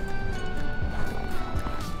God!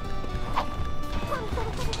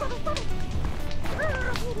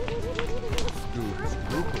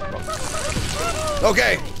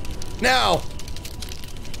 Okay, now.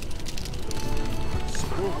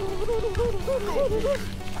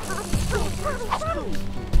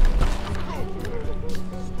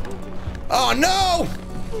 Oh no!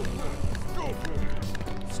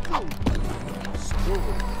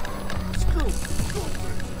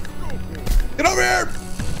 Get over here!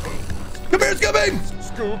 Come here, Scooby!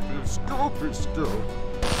 Scoopy, Scoopy, Scoop.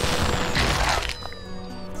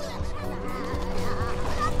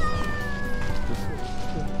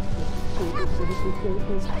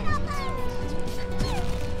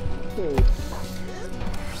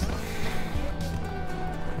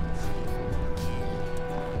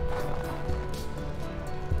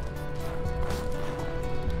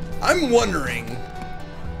 I'm wondering.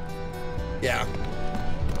 Yeah.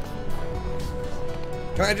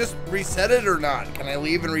 Can I just reset it or not? Can I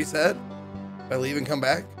leave and reset? If I leave and come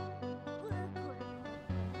back?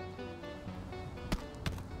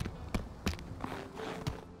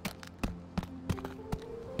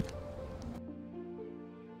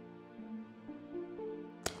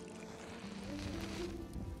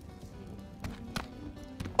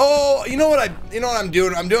 Oh, you know what I'm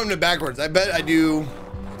doing? I'm doing it backwards. I bet I do.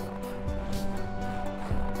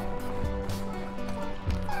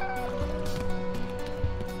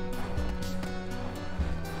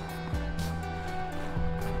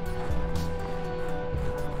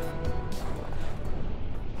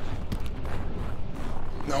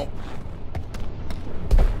 No.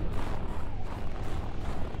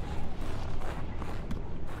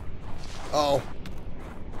 Oh.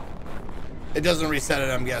 It doesn't reset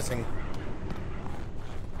it, I'm guessing.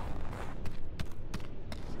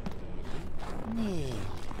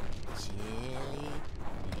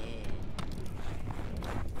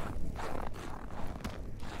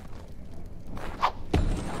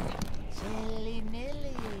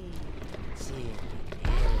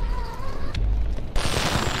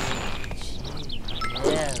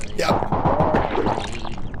 Yep.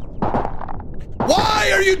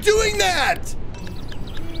 Why are you doing that?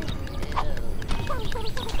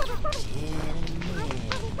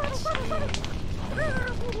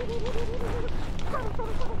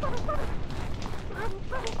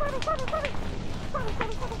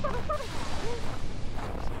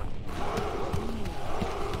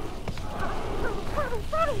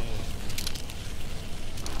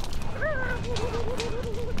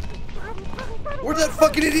 Where'd that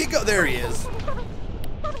fucking idiot go? There he is.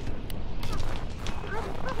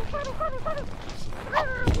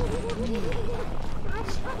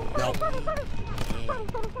 Nope.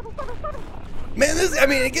 Man, I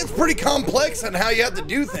mean, it gets pretty complex on how you have to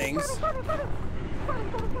do things.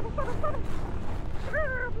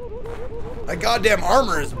 That goddamn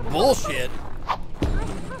armor is bullshit.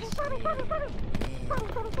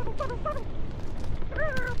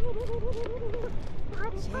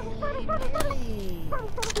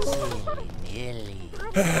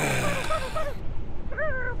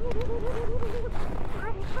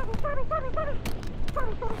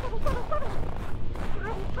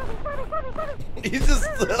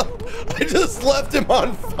 I just left him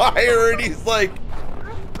on fire and he's like,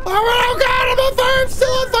 oh god, I'm on fire, I'm still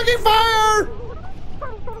on fucking fire!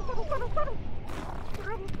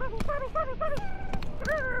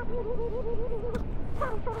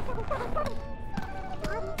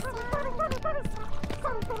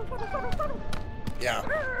 Yeah.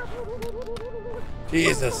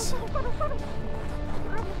 Jesus.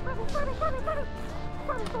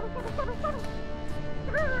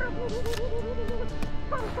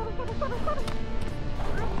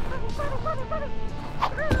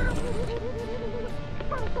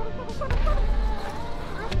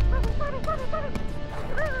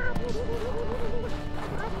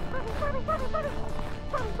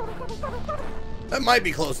 That might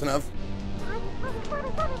be close enough.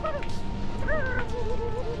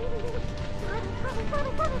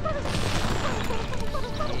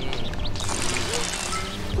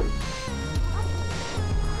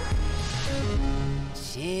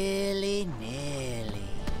 Silly Nilly.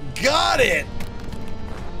 Got it!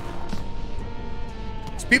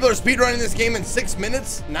 So people are speedrunning this game in 6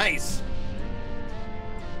 minutes? Nice.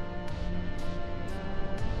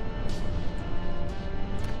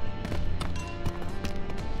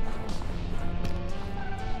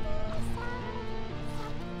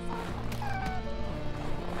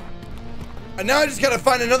 And now I just gotta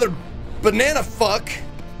find another banana fuck.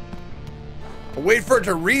 Wait for it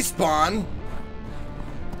to respawn.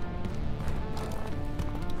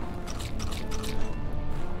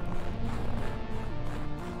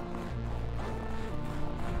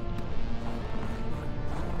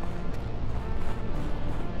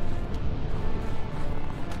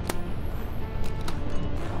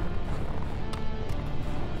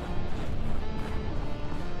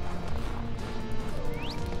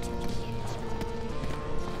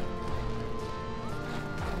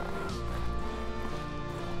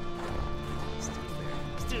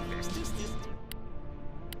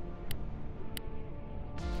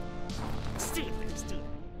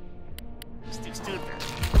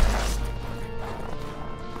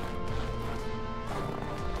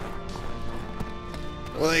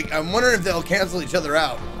 Well, like, I'm wondering if they'll cancel each other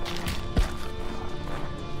out.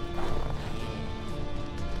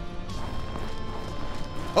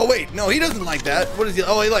 Oh, wait. No, he doesn't like that. What is he?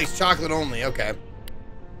 Oh, he likes chocolate only. Okay.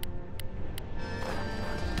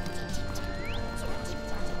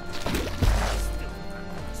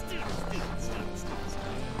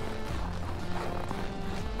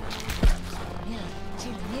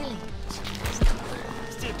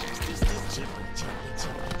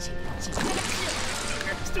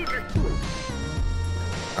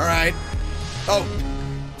 All right. Oh.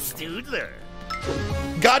 Stoodler.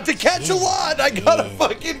 Got to catch a lot. I got a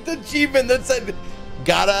fucking achievement that said,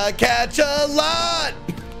 gotta catch a lot.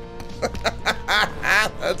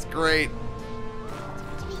 That's great.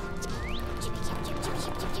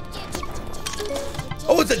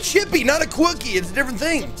 Oh, it's a chippy, not a quickie. It's a different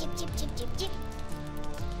thing.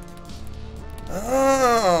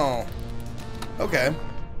 Oh. Okay.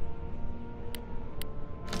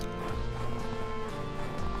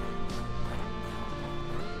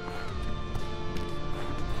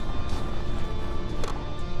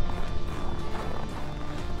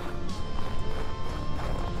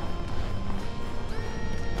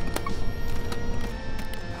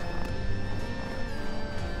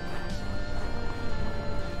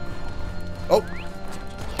 Oh.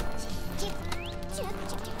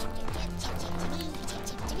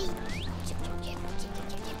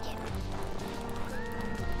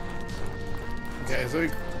 Okay, so he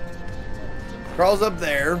crawls up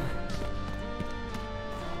there.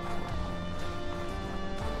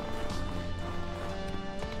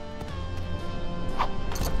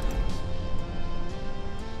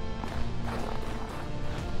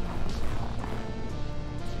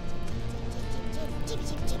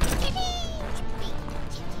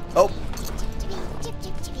 Oh.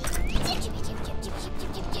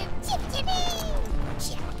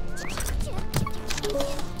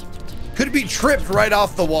 Could be tripped right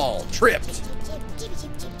off the wall. Tripped.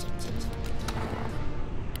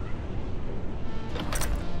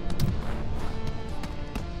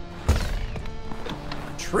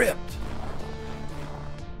 Tripped.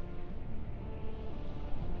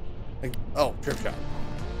 Like, oh, trip shot.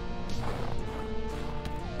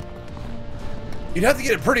 You'd have to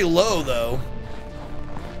get it pretty low, though.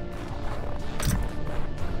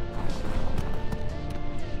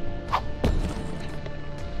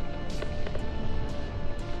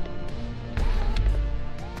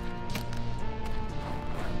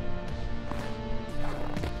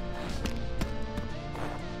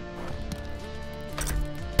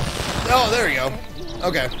 Oh, there you go.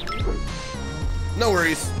 Okay. No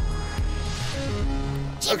worries.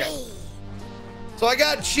 Okay. So I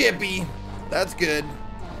got Chippy. That's good.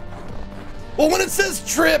 Well, when it says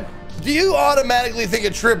trip, do you automatically think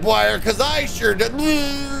of tripwire? Because I sure did.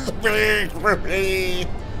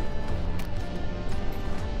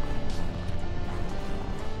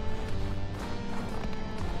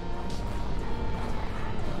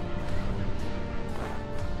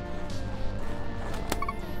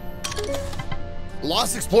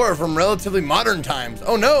 Lost Explorer from relatively modern times.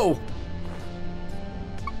 Oh no!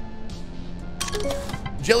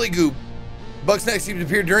 Jelly goop. Bugsnax seems to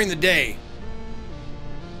appear during the day.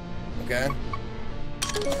 Okay.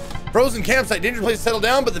 Frozen campsite. Dangerous place to settle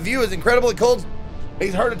down, but the view is incredibly cold.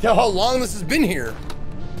 It's hard to tell how long this has been here.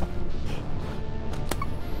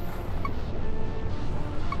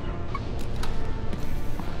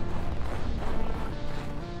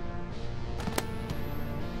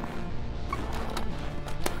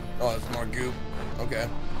 Oh, that's more goop. Okay.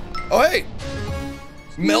 Oh, hey!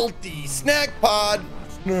 Melty snack pod.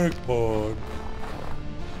 Snack pod.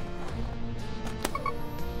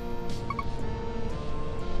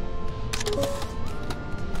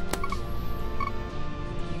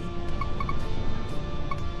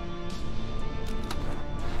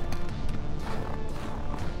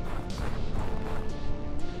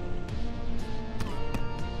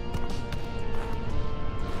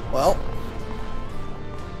 Well,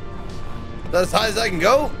 that's as high as I can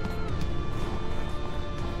go.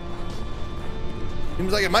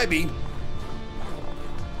 Seems like it might be.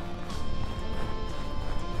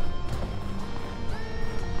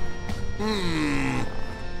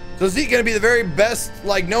 So is he gonna be the very best,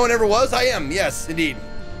 like no one ever was? I am, yes, indeed.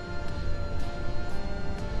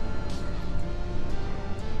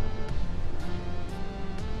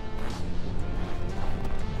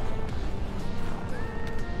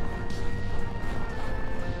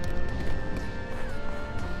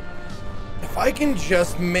 If I can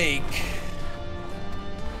just make...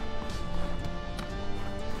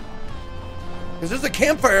 Because there's a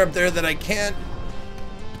campfire up there that I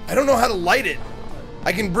don't know how to light it.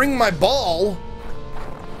 I can bring my ball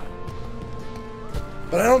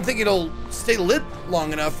But I don't think it'll stay lit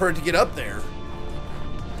long enough for it to get up there.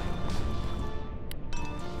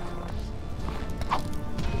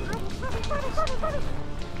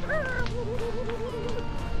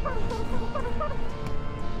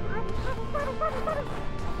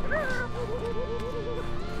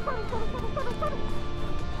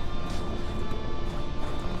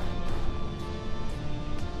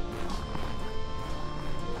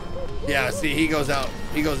 Yeah, see, he goes out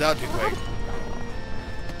too quick.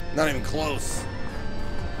 Not even close.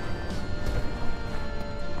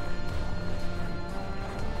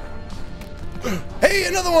 Hey,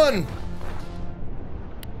 another one!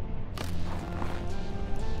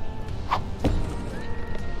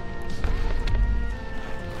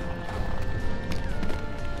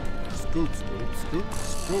 Scoop, scoop, scoop,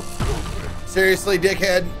 scoop, scoop. Seriously,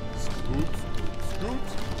 dickhead? Scoop, scoop,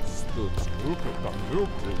 scoop, scoop, scoop,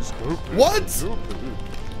 scoop. What? Scoop,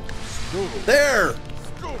 scoop. There!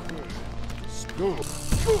 Scoop, scoop,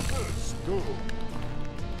 scoop, scoop.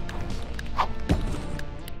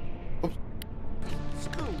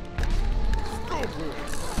 Scoop,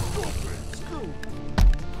 scoop, scoop.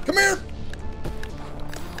 Come here!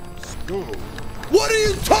 Scoop. What are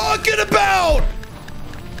you talking about?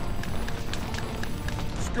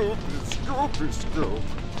 Scoop, scoop, scoop.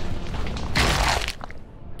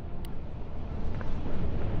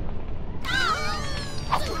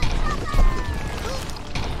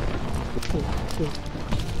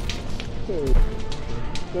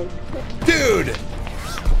 Dude!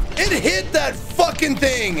 It hit that fucking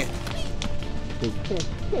thing!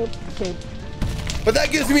 But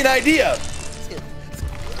that gives me an idea.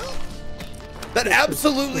 That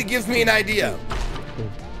absolutely gives me an idea.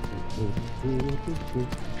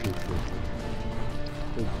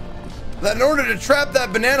 That in order to trap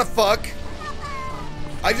that banana fuck,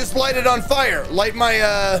 I just light it on fire. Light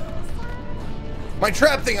my my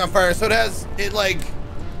trap thing on fire, so it like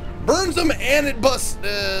burns them and it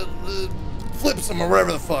flips them or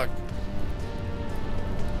whatever the fuck.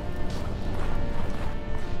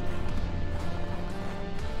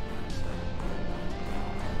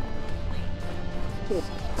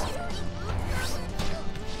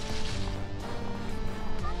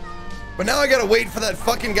 But now I gotta wait for that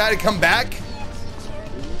fucking guy to come back.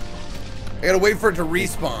 I gotta wait for it to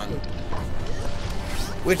respawn.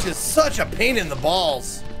 Which is such a pain in the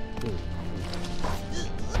balls.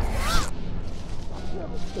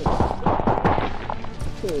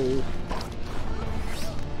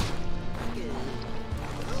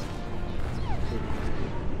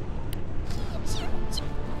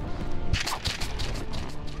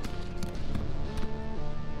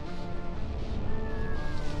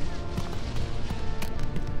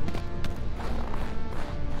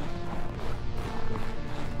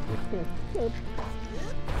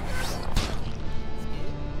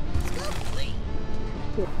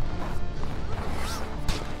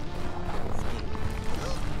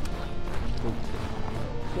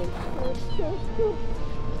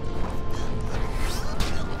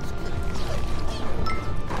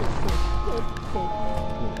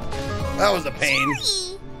 That was a pain.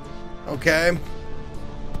 Okay.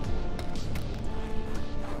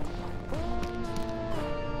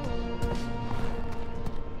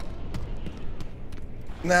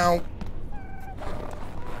 Now,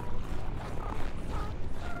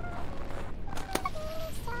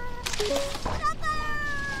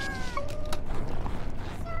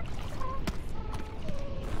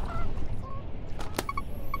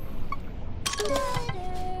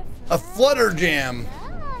 a flutter jam.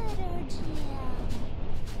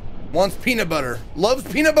 Wants peanut butter. Loves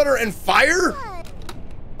peanut butter and fire?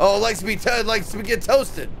 Oh, likes to get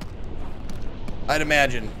toasted. I'd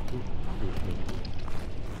imagine.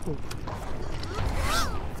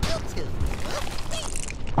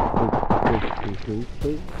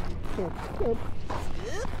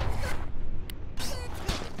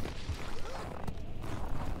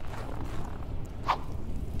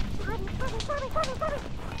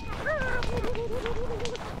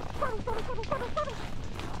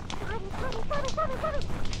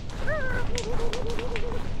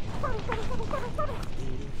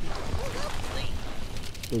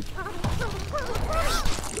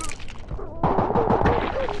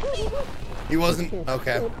 He wasn't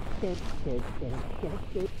okay.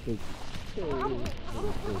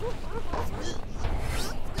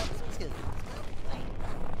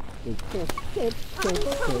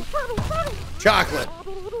 Chocolate.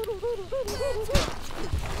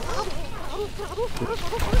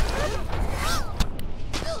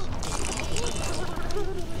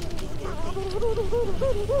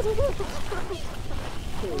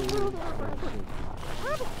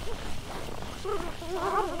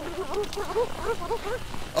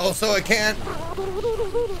 Oh, so I can't.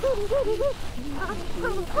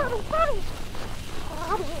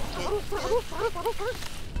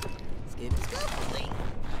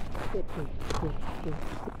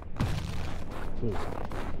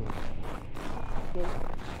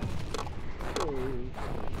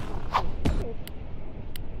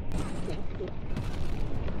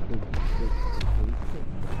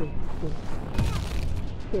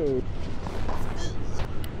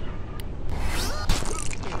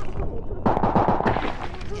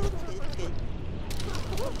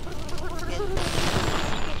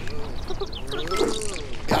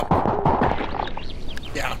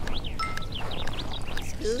 Yeah.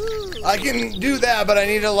 I can do that, but I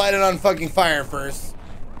need to light it on fucking fire first.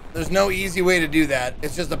 There's no easy way to do that.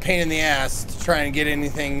 It's just a pain in the ass to try and get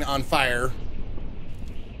anything on fire.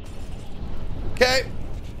 Okay.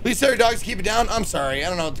 Please tell your dogs to keep it down. I'm sorry. I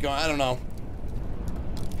don't know what's going on. I don't know.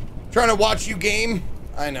 Trying to watch you game.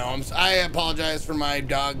 I know. I apologize for my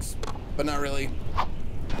dogs, but not really.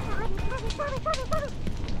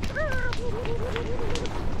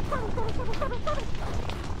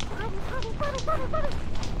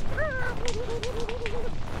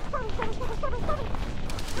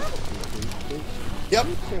 Yep.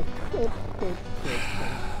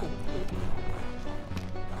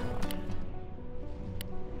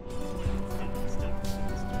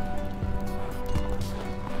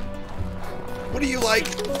 What do you like?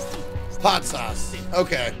 Hot sauce.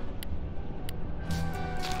 Okay.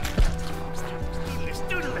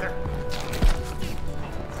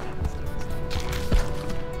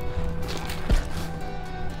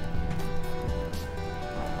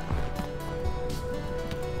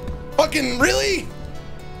 Fucking really?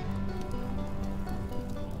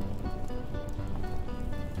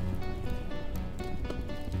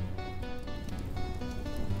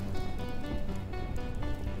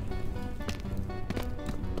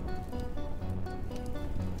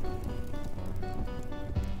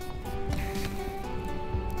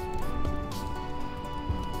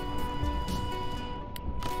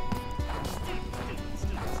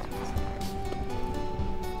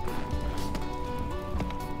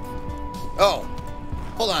 Oh,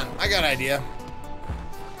 hold on. I got an idea.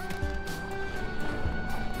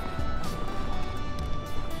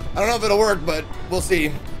 I don't know if it'll work, but we'll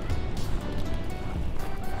see.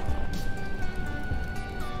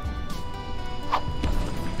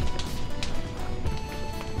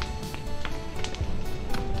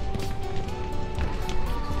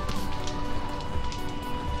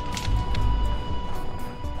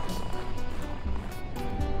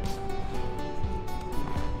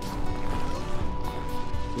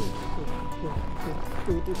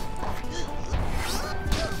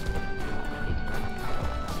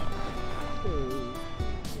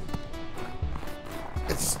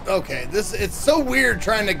 It's okay. It's so weird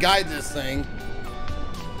trying to guide this thing.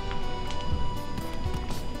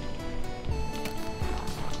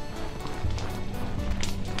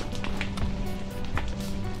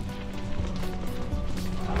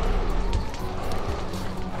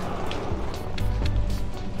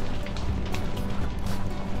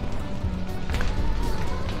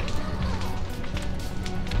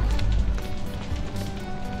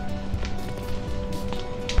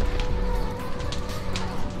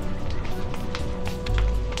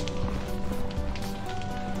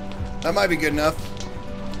 That might be good enough.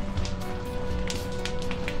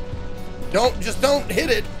 Just don't hit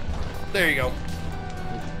it. There you go.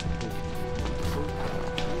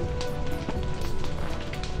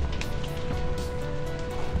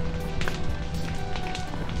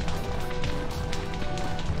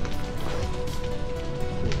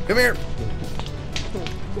 Come here.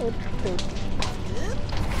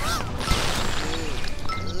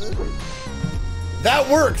 That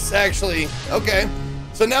works, actually. Okay.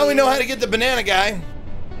 So now we know how to get the banana guy.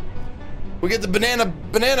 We get the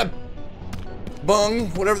banana bung,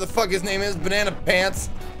 whatever the fuck his name is, banana pants.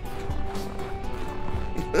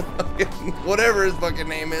 Whatever his fucking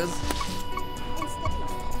name is.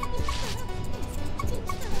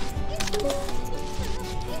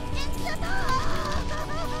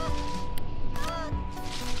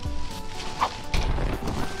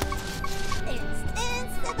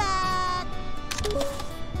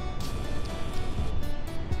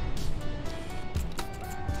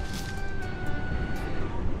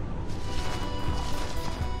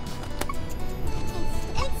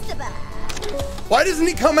 Why doesn't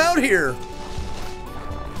he come out here?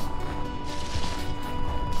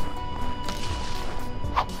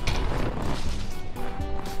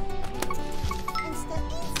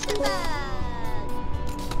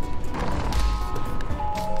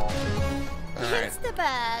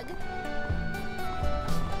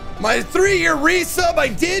 My 3-year resub, I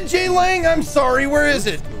did, Jay Lang? I'm sorry, where is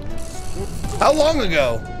it? How long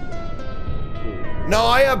ago? No,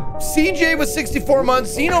 I have CJ with 64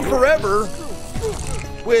 months, Xeno Forever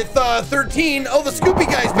with 13. Oh, the Scoopy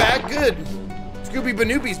guy's back, good. Scoopy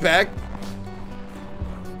Banoopy's back.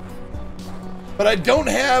 But I don't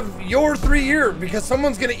have your 3-year because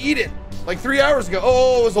someone's gonna eat it like 3 hours ago.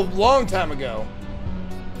 Oh, it was a long time ago.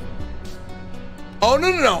 Oh,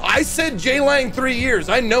 no. I said Jay Lang 3 years.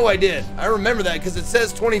 I know I did. I remember that because it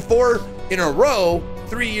says 24 in a row,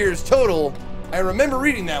 3 years total. I remember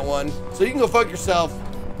reading that one. So you can go fuck yourself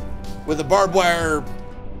with a barbed wire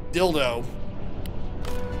dildo.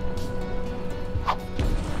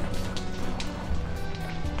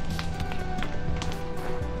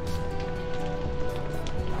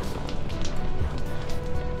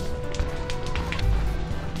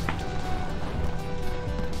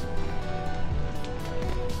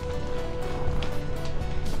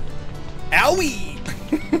 Owie!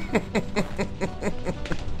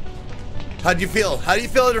 How'd you feel? How do you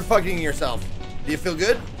feel after fucking yourself? Do you feel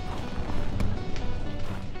good?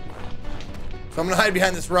 So I'm gonna hide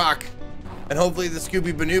behind this rock, and hopefully the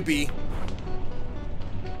Scooby Banoopy.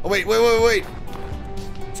 Oh wait.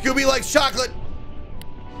 Scooby likes chocolate.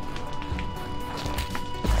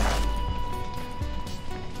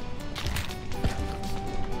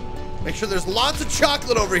 Make sure there's lots of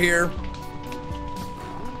chocolate over here.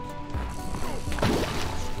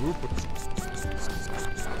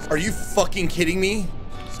 Are you fucking kidding me?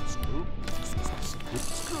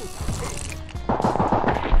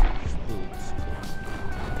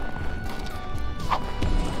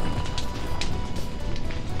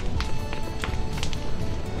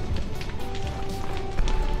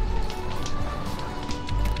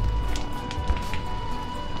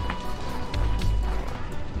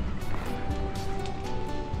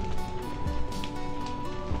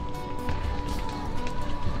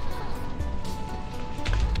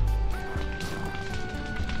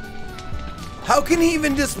 How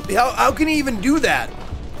can he even do that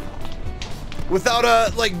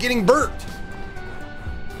without like getting burnt?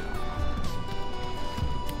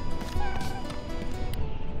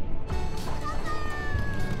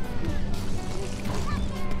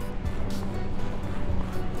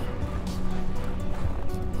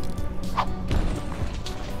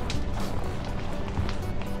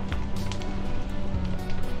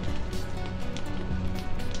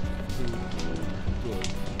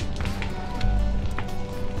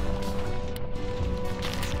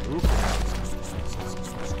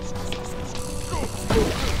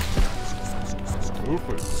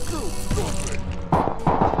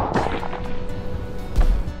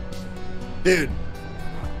 Dude,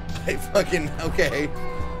 I fucking, okay.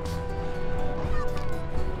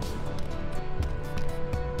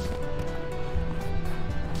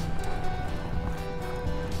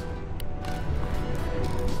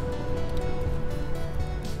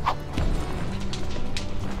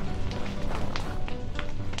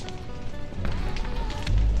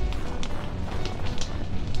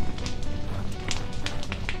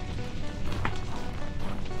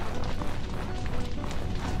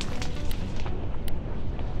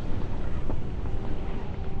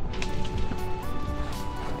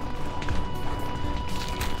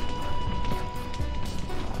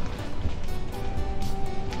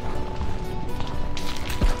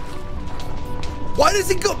 Why does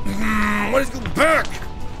he go? Why does he go back?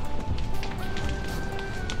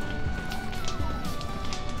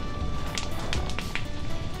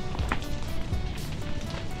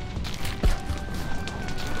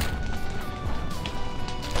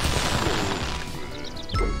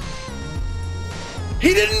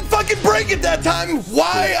 He didn't fucking break it that time.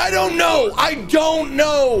 Why? I don't know. I don't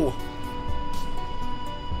know.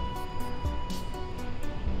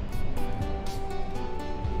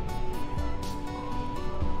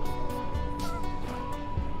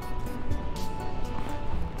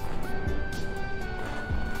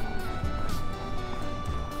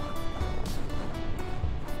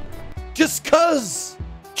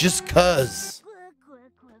 Just cuz.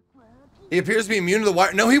 He appears to be immune to the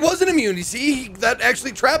wire. No, he wasn't immune. You see, that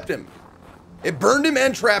actually trapped him. It burned him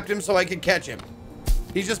and trapped him so I could catch him.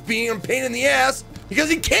 He's just being a pain in the ass because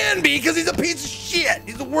he can be, because he's a piece of shit.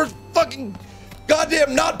 He's the worst fucking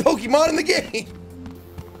goddamn not Pokemon in the game.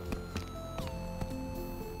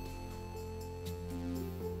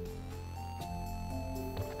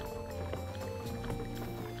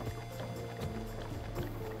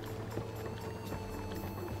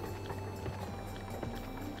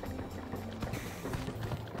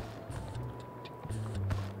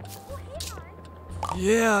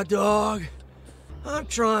 Yeah, dog. I'm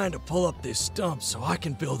trying to pull up this stump so I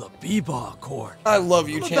can build a b-ball court. I love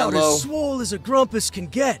you, I'm about Chandlo. as swole as a grumpus can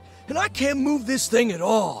get, and I can't move this thing at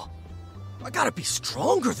all. I gotta be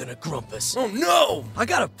stronger than a grumpus. Oh no! I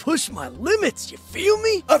gotta push my limits, you feel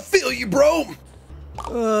me? I feel you, bro!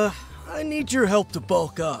 I need your help to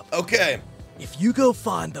bulk up. Okay. If you go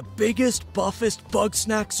find the biggest, buffest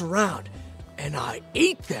Bugsnax around, and I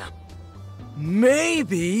eat them,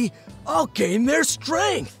 maybe I'll gain their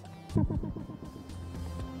strength.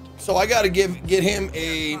 So I gotta get him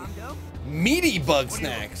a meaty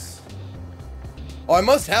Bugsnax. Oh, I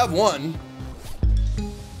must have one.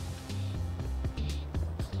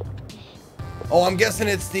 Oh, I'm guessing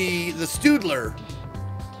it's the Stoodler.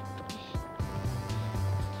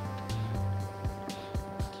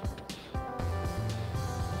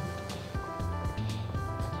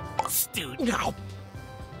 No.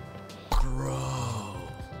 Bro.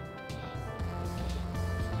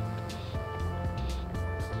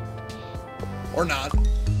 Or not.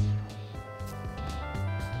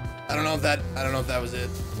 I don't know if that was it,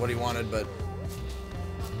 what he wanted, but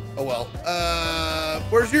oh well.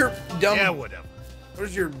 Where's your dumb? Yeah, whatever.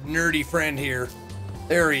 Where's your nerdy friend here?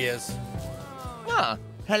 There he is. Ah,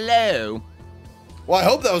 hello. Well, I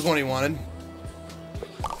hope that was one he wanted.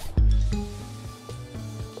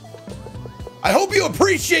 I hope you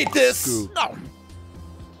appreciate this. No.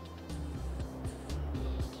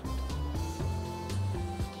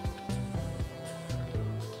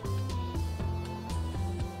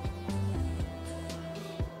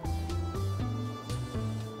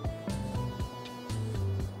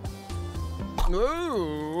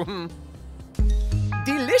 Ooh.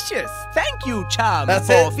 Delicious. Thank you, chum, That's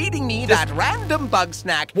for it? feeding me Just that random bug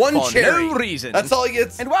snack one for cherry. no reason. That's all he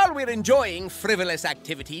gets. And while we're enjoying frivolous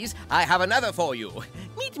activities, I have another for you.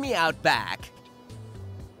 Meet me out back.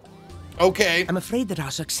 Okay. I'm afraid that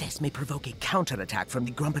our success may provoke a counterattack from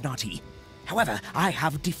the Grumpinati. However, I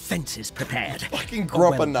have defenses prepared. Fucking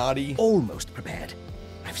Well, Grumpinati. almost prepared.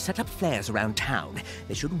 I've set up flares around town.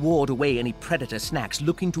 They should ward away any predator snacks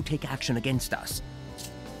looking to take action against us.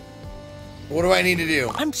 What do I need to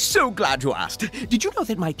do? I'm so glad you asked. Did you know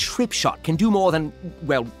that my trip shot can do more than,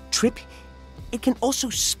 well, trip? It can also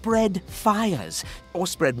spread fires, or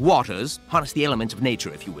spread waters, harness the elements of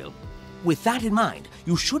nature, if you will. With that in mind,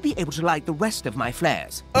 you should be able to light the rest of my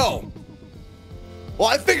flares. Oh. Well,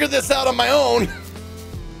 I figured this out on my own.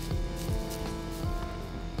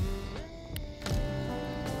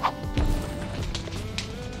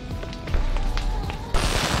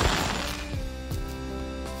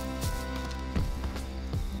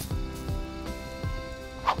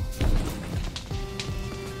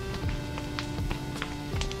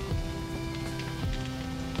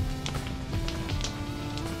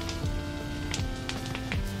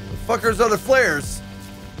 Fuckers, other flares.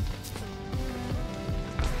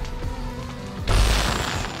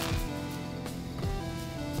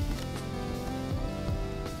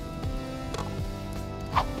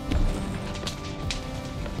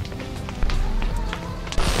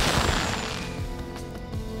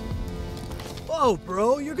 Whoa,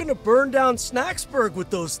 bro, you're gonna burn down Snacksburg with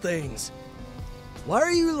those things. Why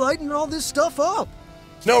are you lighting all this stuff up?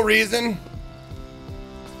 No reason.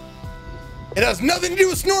 It has nothing to do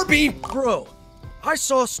with Snorpy. Bro, I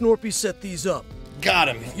saw Snorpy set these up. Got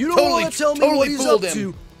him. You don't Totally- want to tell me totally what he's up fooled him.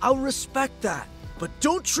 to, I'll respect that. But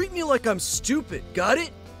don't treat me like I'm stupid, got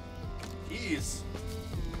it? Jeez.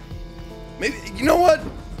 Maybe, you know what?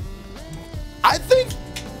 I think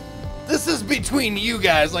this is between you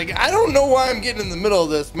guys. Like, I don't know why I'm getting in the middle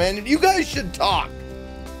of this, man. You guys should talk.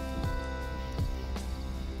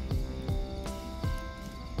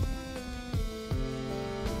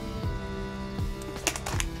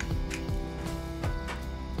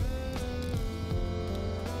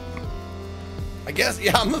 I guess,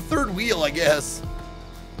 yeah, I'm the third wheel, I guess.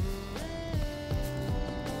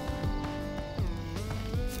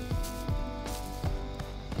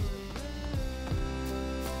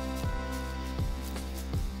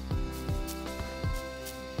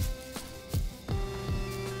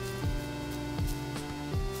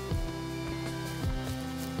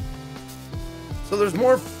 So there's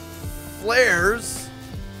more flares.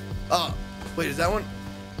 Oh, wait, is that one?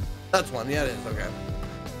 That's one. Yeah, it is. Okay.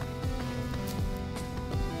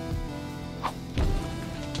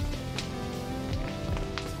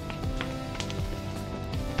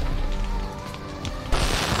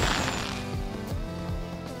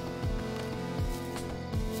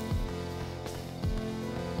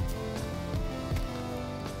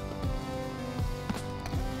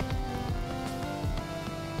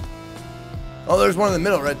 Oh, there's one in the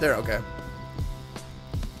middle right there. Okay.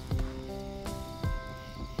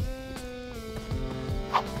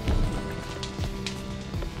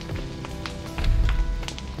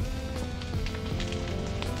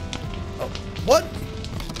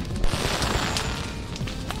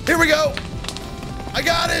 we go. I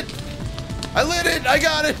got it. I lit it. I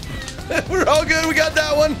got it. We're all good. We got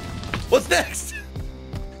that one. What's next?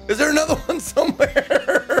 Is there another one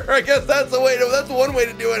somewhere? I guess that's the way to. That's one way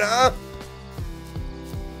to do it, huh?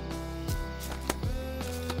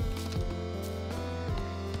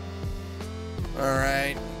 All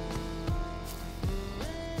right.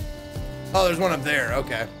 Oh, there's one up there.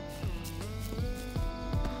 Okay.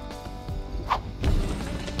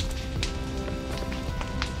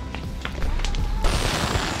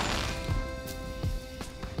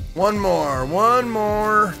 One more. One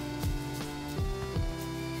more.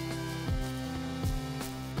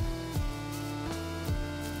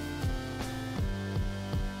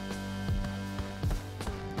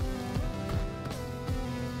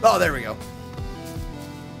 Oh, there we go.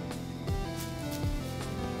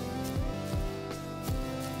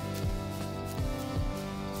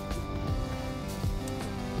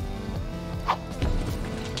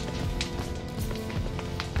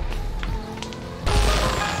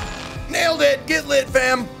 Nailed it! Get lit,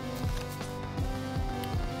 fam!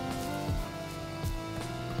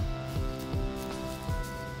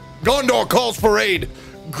 Gondor calls for aid.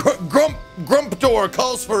 Grumpdor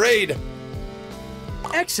calls for aid.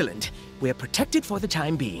 Excellent. We're protected for the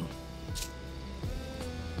time being.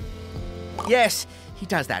 Yes, he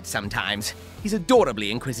does that sometimes. He's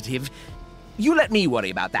adorably inquisitive. You let me worry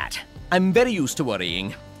about that. I'm very used to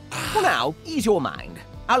worrying. For now, ease your mind.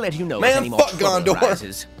 I'll let you know if any more trouble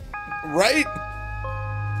arises. Right?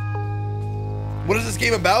 What is this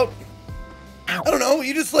game about? Ow. I don't know.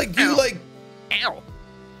 You just like do like. Ow.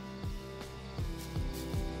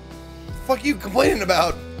 Fuck you complaining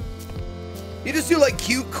about? You just do like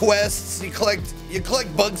cute quests. You collect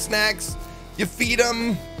Bugsnax. You feed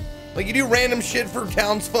them. Like you do random shit for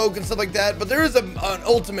townsfolk and stuff like that. But there is an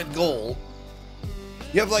ultimate goal.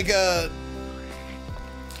 You have like a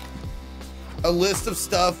list of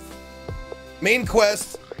stuff. Main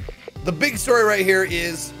quest. The big story right here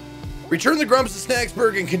is return the Grumps to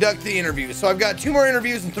Snacksburg and conduct the interview. So I've got 2 more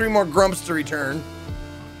interviews and 3 more Grumps to return.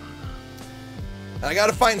 And I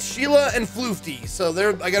gotta find Sheila and Floofty. So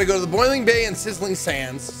I gotta go to the Boiling Bay and Sizzling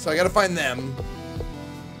Sands. So I gotta find them.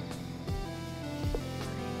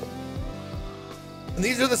 And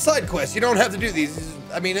these are the side quests. You don't have to do these.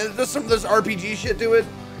 I mean, there's RPG shit to it.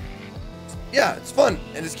 Yeah, it's fun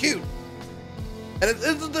and it's cute. And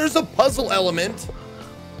there's a puzzle element.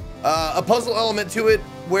 A puzzle element to it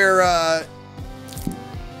where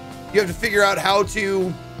you have to figure out how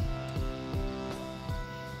to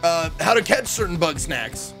catch certain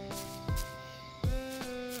Bugsnax.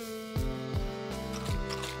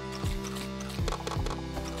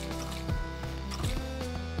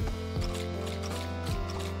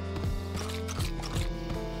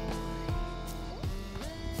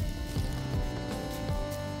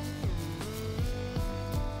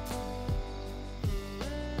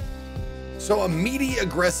 So a meaty,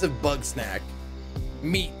 aggressive Bugsnax.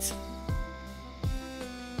 Meat.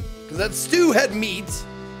 Because that stew had meat.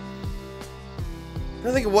 I'm trying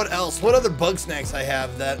to think of what else. What other Bugsnax I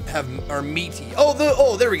have that are meaty?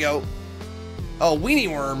 Oh, there we go. Oh, Weenie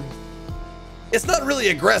Worm. It's not really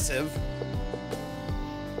aggressive.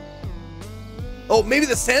 Oh, maybe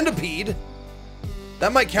the Centipede.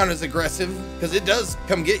 That might count as aggressive because it does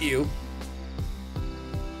come get you.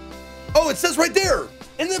 Oh, it says right there.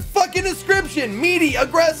 In the fucking description, meaty,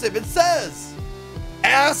 aggressive, it says.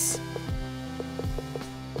 Ass.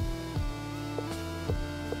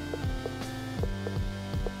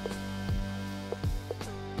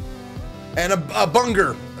 And a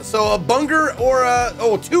bunger. So a bunger or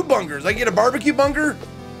 2 bungers. I get a barbecue bunger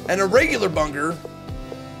and a regular bunger.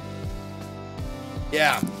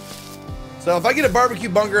 Yeah. So if I get a barbecue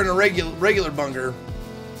bunger and a regular bunger,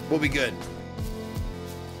 we'll be good.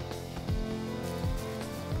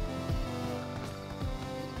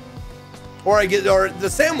 Or the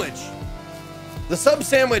sandwich. The sub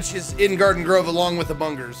sandwich is in Garden Grove along with the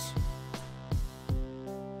bungers.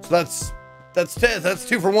 So that's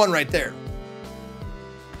 2 for 1 right there.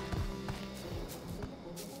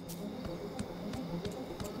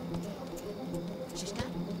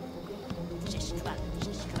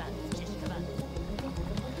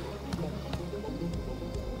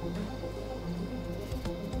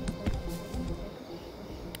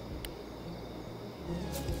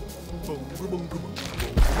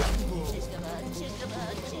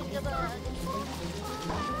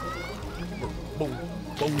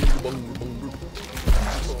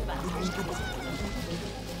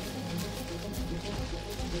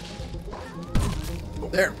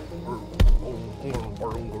 There.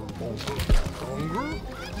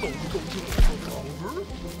 Yep!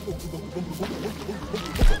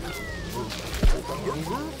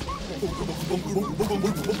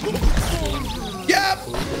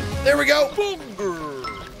 There we go.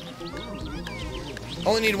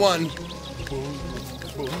 Only need one.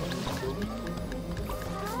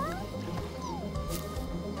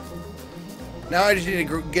 Now I just need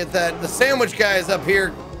to get that. The sandwich guy is up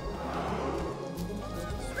here.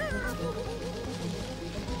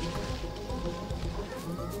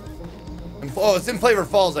 Oh, it's in Flavor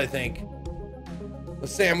Falls, I think. The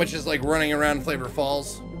sandwich is like running around Flavor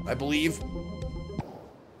Falls, I believe.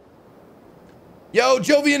 Yo,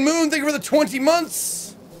 Jovian Moon, thank you for the 20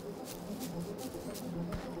 months.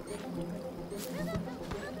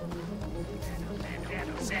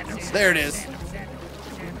 There it is.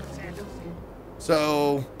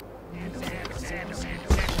 So.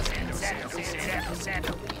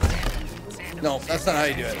 No, that's not how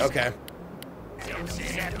you do it. Okay.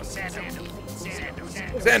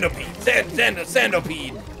 Sandopede.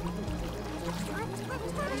 Sandopede.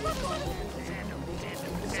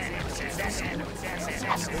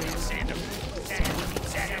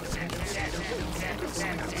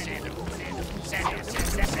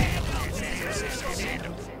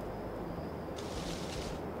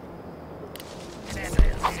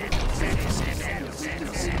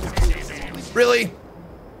 Really?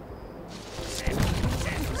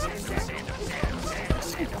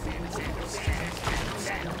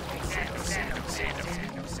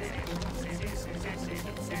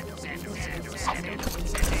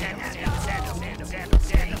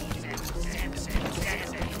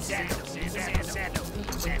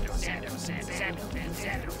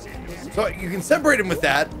 So you can separate them with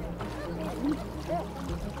that.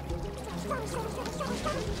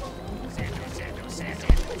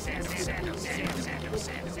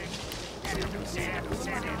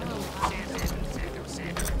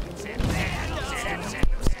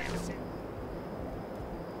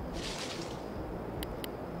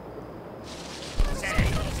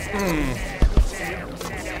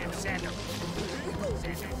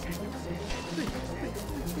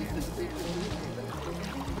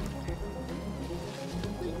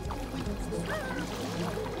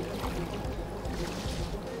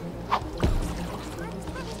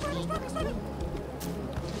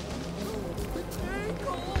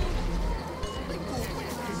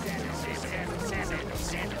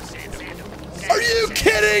 Are you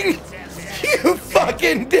kidding? You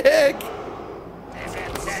fucking dick!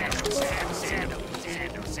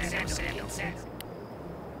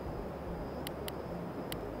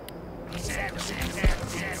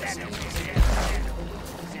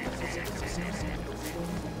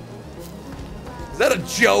 Is that a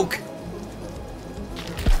joke?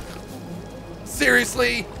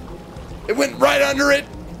 Seriously? It went right under it?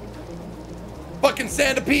 Fucking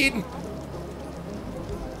centipede?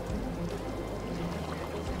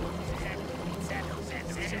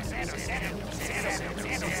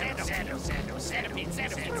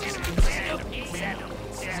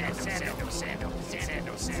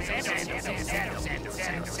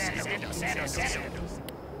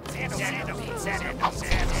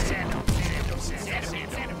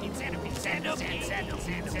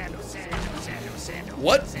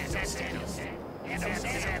 What?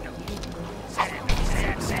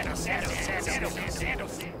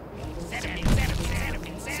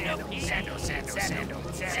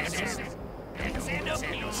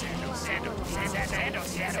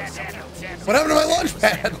 What happened to my launch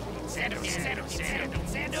pad?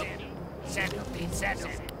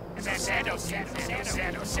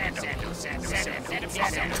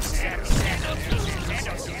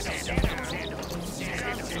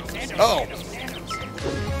 Oh.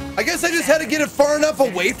 I guess I just had to get it far enough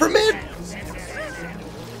away from it?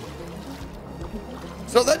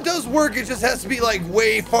 So that does work, it just has to be like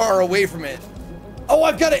way far away from it. Oh,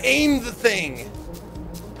 I've got to aim the thing.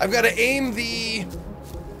 I've got to aim the...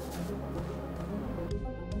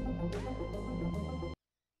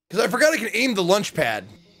 Because I forgot I could aim the launch pad.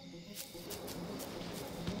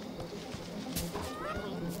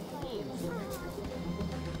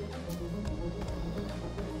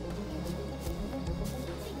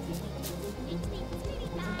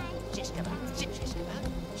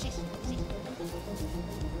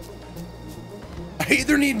 I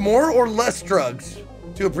either need more or less drugs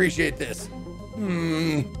to appreciate this.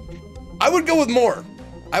 I would go with more.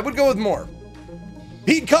 I would go with more.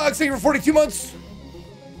 Pete Cox, thank you for 42 months.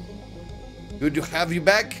 Good to have you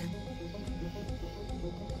back.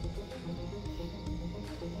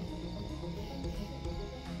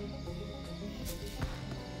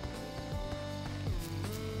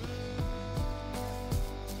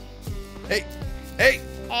 Hey, hey,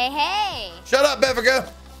 Hey, hey. Shut up, Beffica.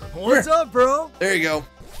 What's up, bro? There you go.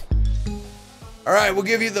 All right, we'll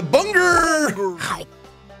give you the bunger.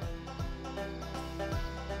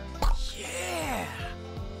 Yeah.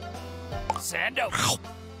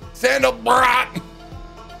 Sandal brat.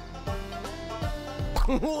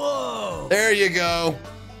 Whoa. There you go.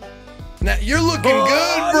 Now you're looking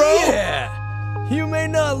good, bro. Yeah. You may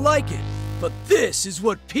not like it, but this is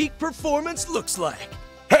what peak performance looks like.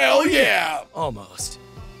 Hell yeah. Almost.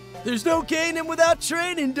 There's no gaining without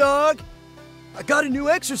training, dog. I got a new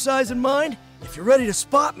exercise in mind if you're ready to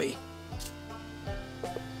spot me.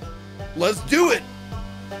 Let's do it.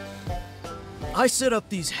 I set up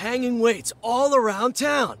these hanging weights all around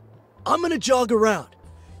town. I'm gonna jog around.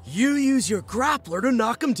 You use your grappler to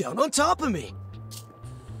knock them down on top of me.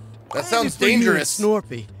 That sounds Maybe for you dangerous. and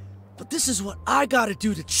Snorpy, but this is what I gotta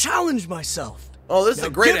do to challenge myself. Oh, this is Now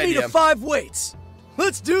a great get me idea. to 5 weights.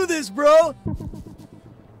 Let's do this, bro.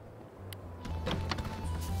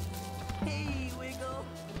 Hey, Wiggle.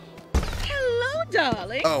 Hello,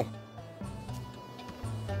 darling. Oh.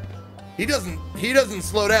 He doesn't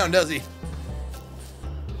slow down, does he?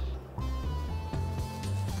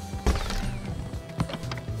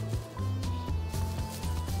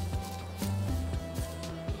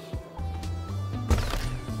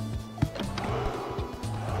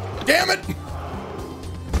 Damn it!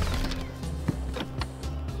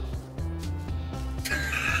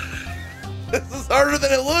 This is harder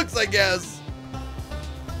than it looks, I guess.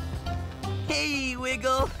 Hey,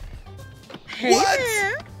 Wiggle. Hey What?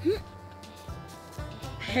 there.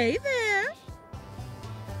 Hey there.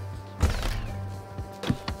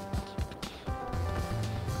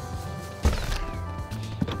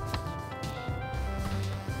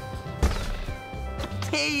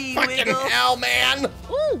 Hey, Fucking Wiggle. hell, man!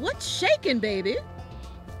 Ooh, what's shaking, baby?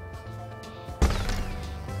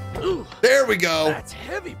 Ooh, There we go. that's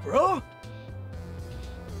heavy, bro.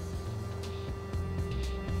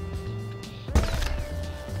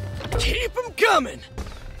 Keep them coming.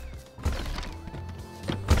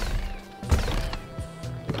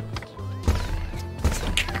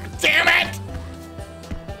 Damn it!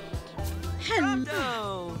 Hello.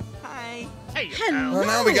 Oh, hi. Hello. Well,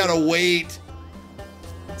 now we gotta wait.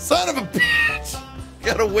 Son of a bitch!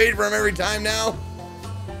 Gotta wait for him every time now.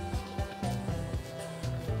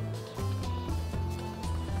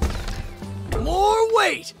 More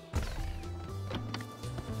weight.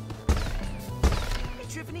 Hey,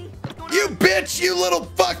 Tiffany. What's going You on? bitch, you little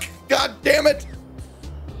fuck! God damn it!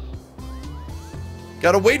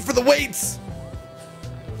 Gotta wait for the weights.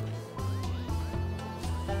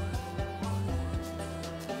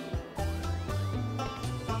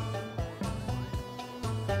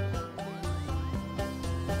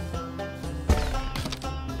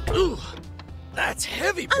 Ooh, that's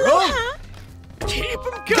heavy, bro. Aloha. Keep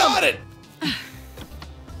them coming. Got it!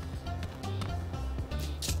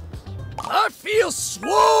 I feel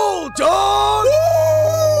swole, dog.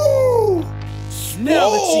 Woo! Now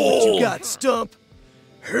let's see what Swole. you got, Stump.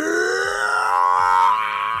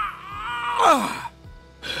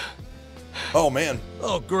 Oh man.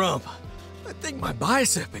 Oh, Grump. I think my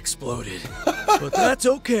bicep exploded. But that's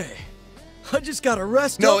okay. I just gotta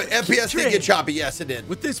rest No, up and keep FPS did training. get choppy. Yes, it did.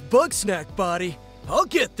 With this Bugsnax body, I'll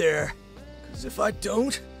get there. Because if I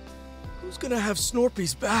don't, who's gonna have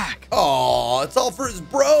Snorpy's back? Aw, it's all for his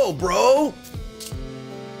bro.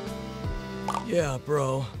 Yeah,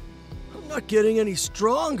 bro. I'm not getting any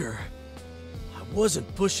stronger. I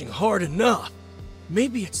wasn't pushing hard enough.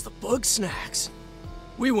 Maybe it's the Bugsnax.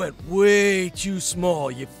 We went way too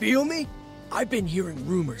small, you feel me? I've been hearing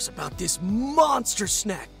rumors about this monster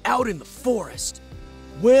snack out in the forest.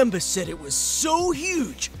 Wamba said it was so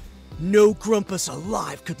huge, no Grumpus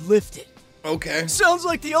alive could lift it. Okay. Sounds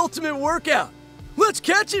like the ultimate workout. Let's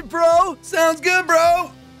catch it, bro! Sounds good,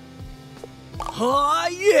 bro. Aw,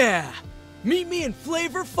 yeah! Meet me in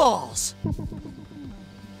Flavor Falls.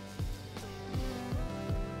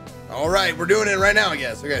 All right, we're doing it right now, I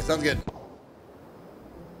guess. Okay, sounds good.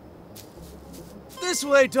 This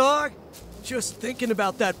way, dog. Just thinking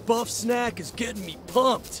about that buff snack is getting me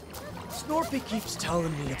pumped. Snorpy keeps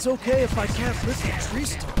telling me it's okay if I can't lift the tree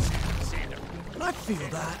stump. And I feel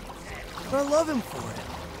that. But I love him for it.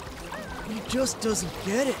 But he just doesn't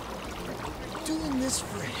get it. I'm doing this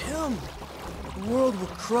for him. The world will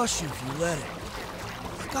crush you if you let it.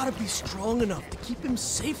 I gotta be strong enough to keep him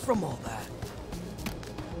safe from all that.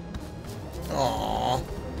 Aww.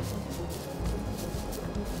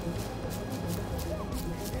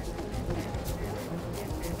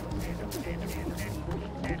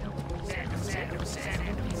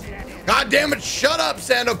 God damn it, shut up,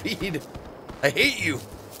 Sandopede. I hate you.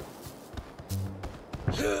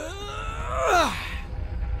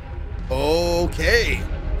 Okay.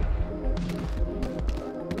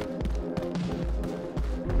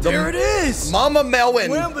 There it is! Mama Melwin.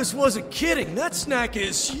 Wambus wasn't kidding. That snack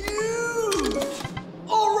is huge!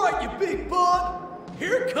 All right, you big bug.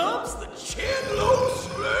 Here comes the Chandler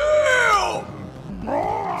Smell!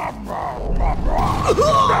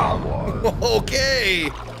 Okay.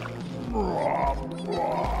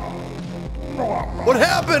 What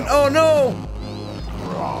happened? Oh no.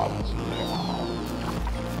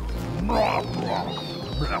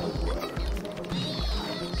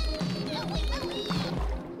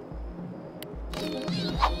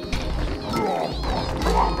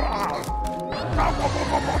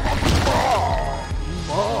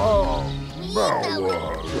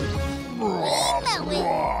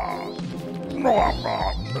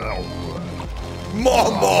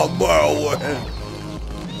 Mama Melwin.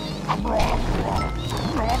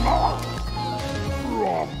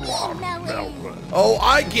 Oh,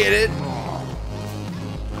 I get it.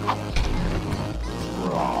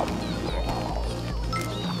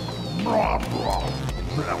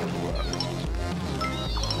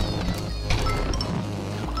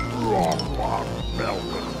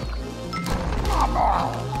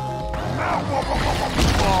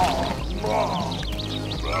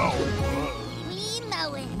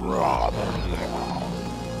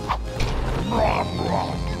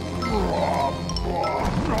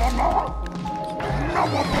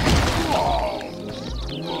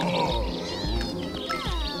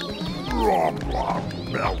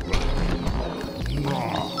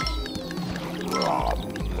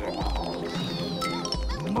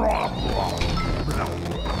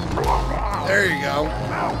 There you go.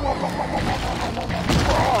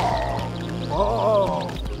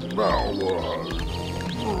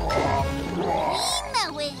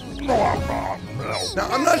 Now,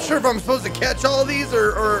 I'm not sure if I'm supposed to catch all of these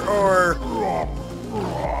or...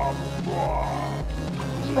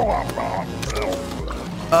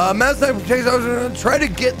 Mass Type takes out and try to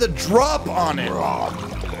get the drop on it.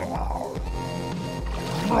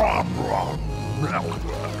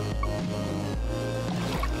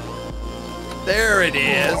 There it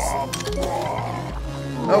is.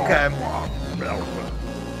 Okay.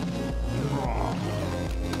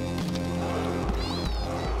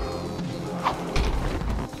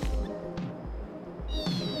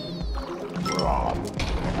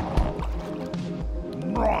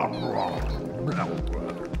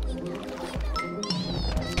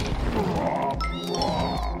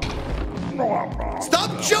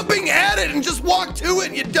 Stop jumping at it and just walk to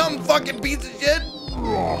it, you dumb fucking piece of shit.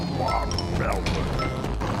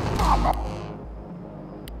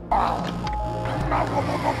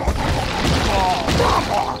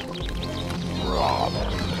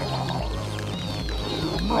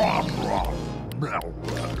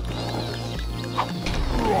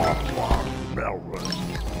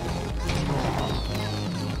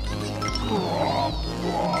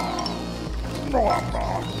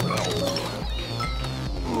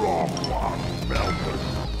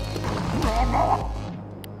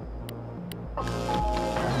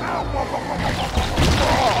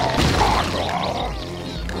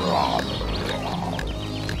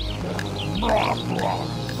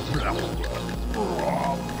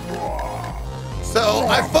 So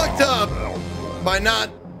I fucked up by not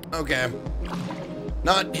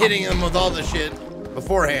hitting him with all the shit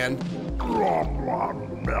beforehand.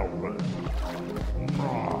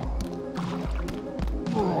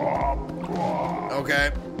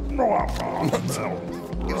 Okay.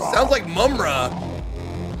 It sounds like Mumra.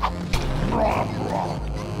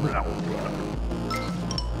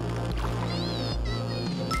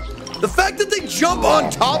 The fact that they jump on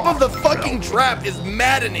top of the fucking trap is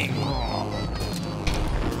maddening.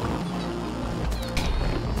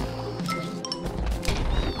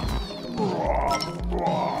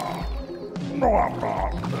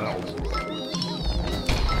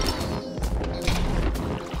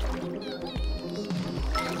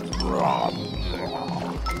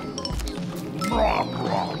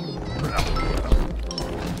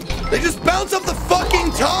 They just bounce off the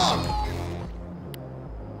fucking top.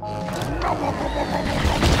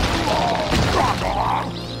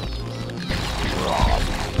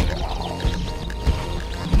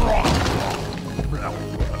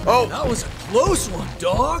 Oh, that was a close one,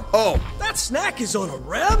 dog. Oh, that snack is on a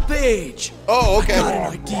rampage. Oh, okay. I got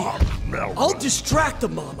an idea. I'll distract the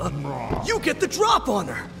mama. You get the drop on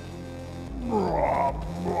her.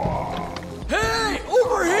 Hey,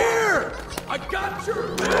 over here! I got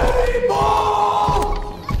your baby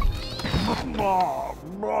ball!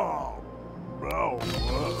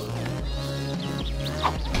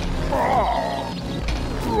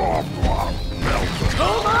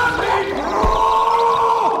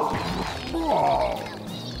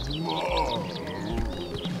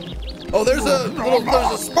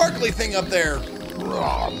 there's a sparkly thing up there.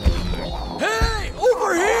 Hey,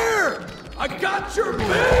 over here! I got your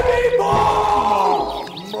baby ball!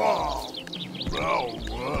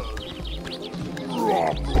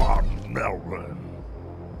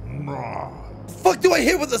 Fuck do I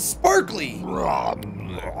hit with a sparkly?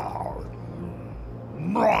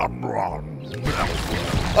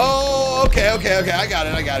 Oh, okay, I got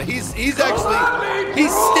it. He's standing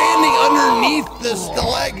underneath the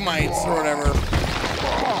stalagmites or whatever.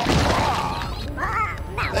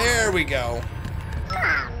 There we go.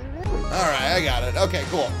 All right, I got it. Okay,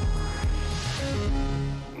 cool.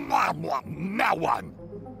 Now one.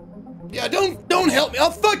 Yeah, don't help me.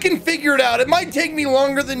 I'll fucking figure it out. It might take me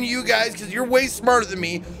longer than you guys because you're way smarter than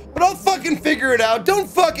me, but I'll fucking figure it out. Don't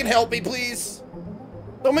fucking help me, please.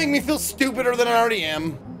 Don't make me feel stupider than I already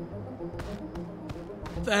am.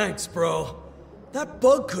 Thanks, bro. That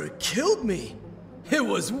bug could have killed me. It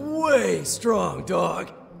was way strong,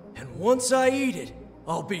 dog. And once I eat it,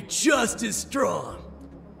 I'll be just as strong.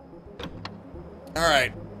 All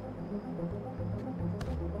right.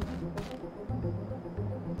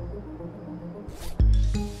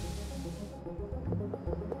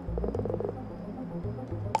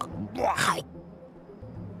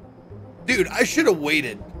 Dude, I should have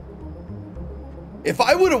waited. If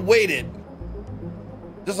I would have waited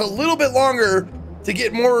just a little bit longer to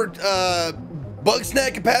get more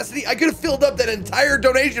Bugsnax capacity, I could have filled up that entire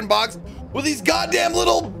donation box with these goddamn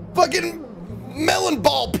little fucking melon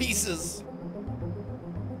ball pieces.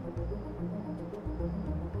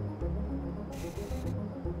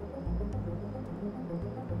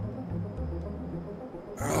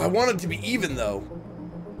 I want it to be even though.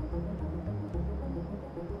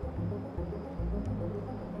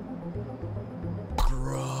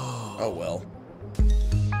 Oh well.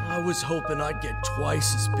 I was hoping I'd get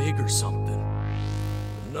twice as big or something.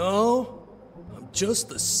 No, I'm just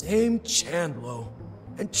the same Chandlo.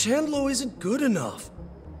 And Chandlo isn't good enough.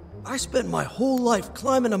 I spent my whole life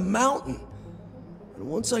climbing a mountain. And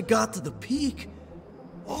once I got to the peak,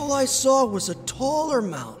 all I saw was a taller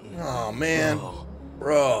mountain. Oh man.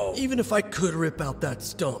 Bro. Even if I could rip out that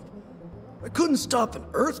stump, I couldn't stop an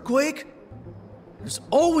earthquake. There's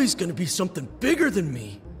always gonna be something bigger than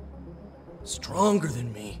me. Stronger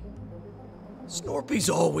than me. Snorpy's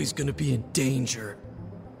always gonna be in danger.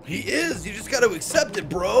 He is. You just got to accept it,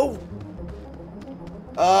 bro.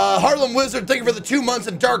 Harlem Wizard, thank you for the 2 months,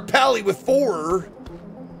 and Dark Pally with 4.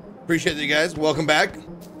 Appreciate you guys. Welcome back.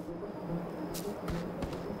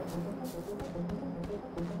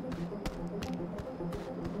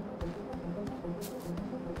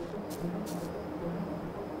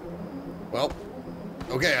 Well,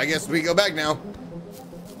 okay, I guess we go back now.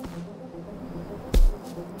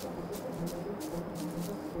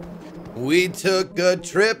 We took a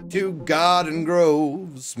trip to Garden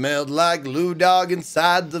Grove, smelled like Lou Dog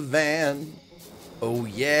inside the van. Oh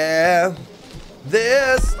yeah,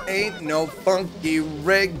 this ain't no funky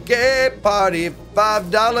reggae party,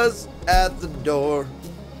 $5 at the door.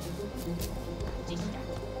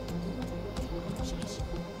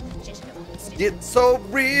 It's so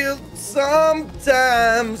real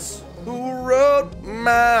sometimes, who wrote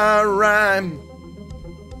my rhyme?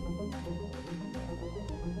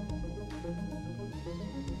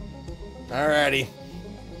 Alrighty.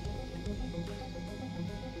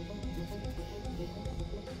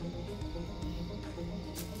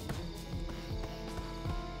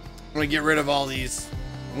 I'm gonna get rid of all these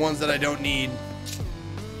ones that I don't need.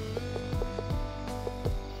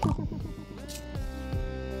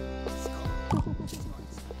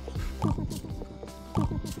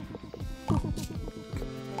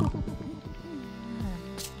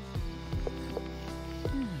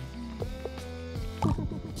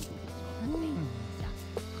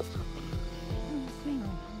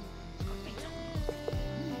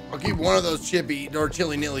 I'll keep one of those chippy or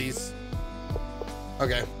chili nillies.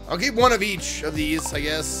 Okay, I'll keep one of each of these, I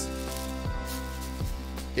guess,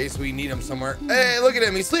 in case we need them somewhere. Hey, look at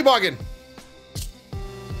him, he's sleepwalking.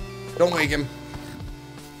 Don't wake him.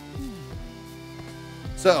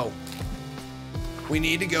 So, we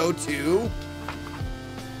need to go to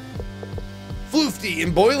Floofty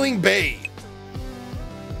in Boiling Bay.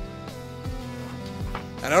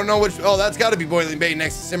 I don't know which, oh, that's gotta be Boiling Bay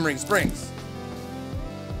next to Simmering Springs.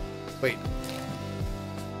 Wait,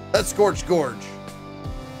 that's Scorched Gorge.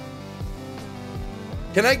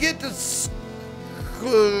 Can I get to,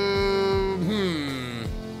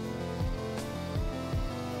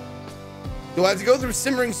 do I have to go through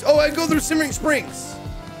Simmering, oh, I go through Simmering Springs.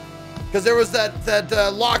 Because there was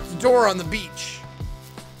that locked door on the beach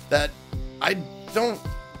that I don't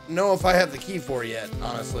know if I have the key for yet,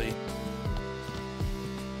 honestly.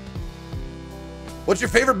 What's your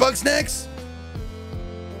favorite Bugsnax?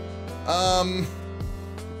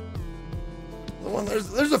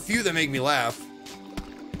 There's a few that make me laugh.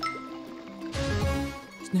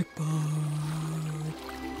 Snack bug.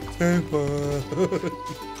 Snack bug.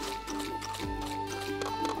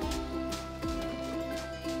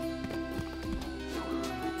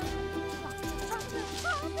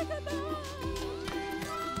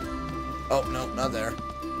 Oh, no, not there.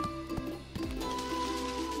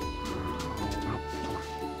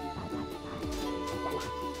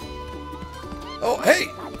 Oh, hey!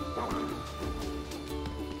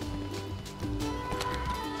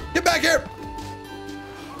 Get back here!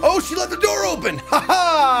 Oh, she left the door open! Ha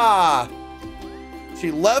ha! She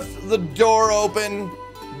left the door open.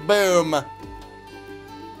 Boom.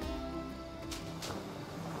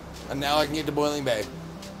 And now I can get to Boiling Bay.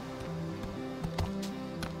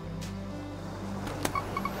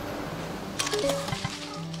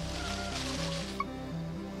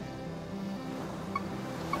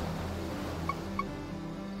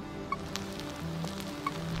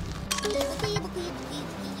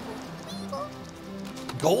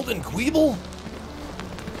 Golden Queeble?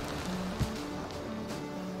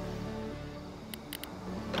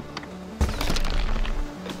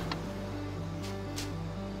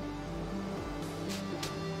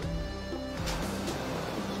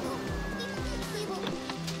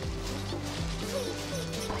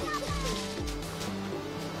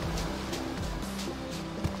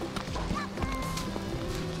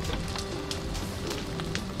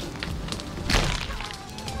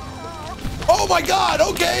 Oh my God,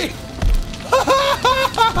 okay.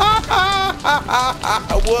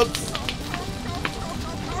 Whoops.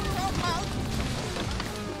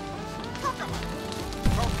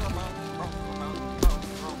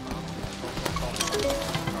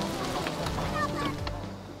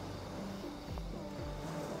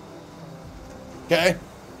 Okay.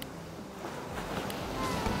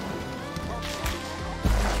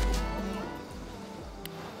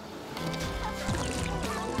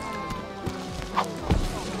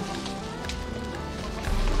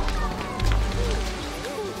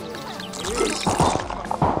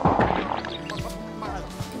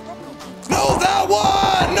 No, that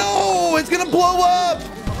one! No, it's gonna blow up!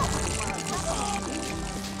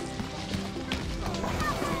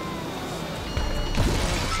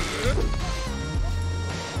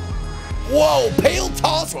 Whoa, Pale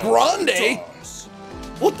Toss Grande?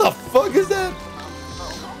 What the fuck is that?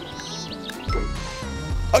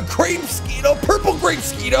 A grape skeeto, purple grape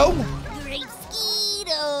skeeto? Great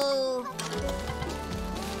Skeeto.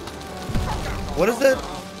 What is that?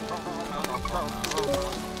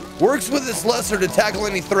 Works with its lesser to tackle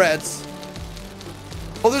any threats.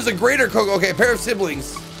 Oh, there's a greater Coco. Okay, pair of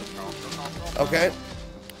siblings. Okay.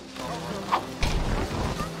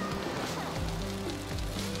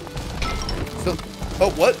 So,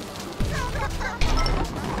 oh, what?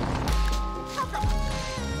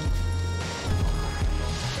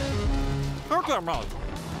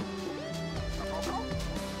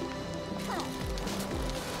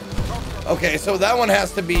 Okay, so that one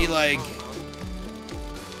has to be like...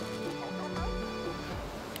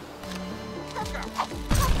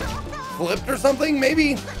 flipped or something,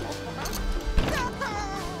 maybe?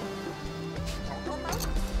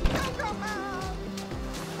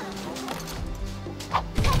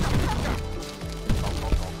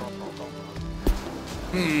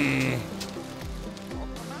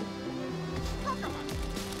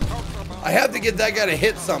 I have to get that guy to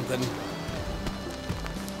hit something.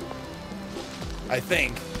 I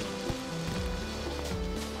think.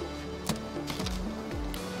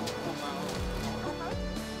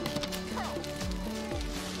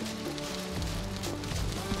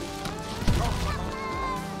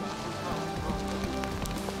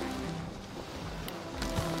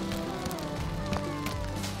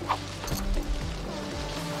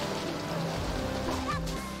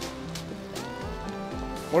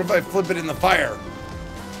 What if I flip it in the fire?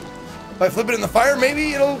 If I flip it in the fire,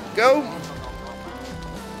 maybe it'll go.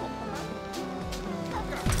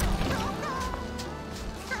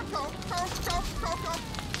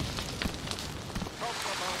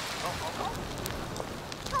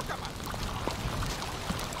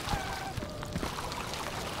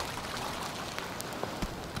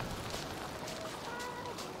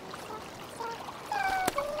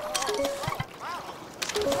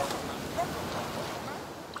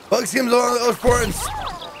 Bug skims on those ports.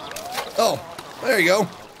 Oh, there you go.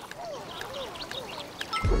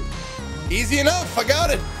 Easy enough. I got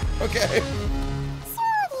it. Okay.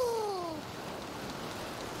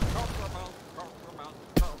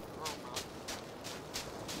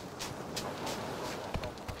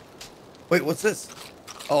 Wait, what's this?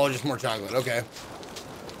 Oh, just more chocolate. Okay.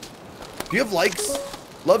 Do you have likes?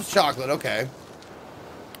 Loves chocolate. Okay.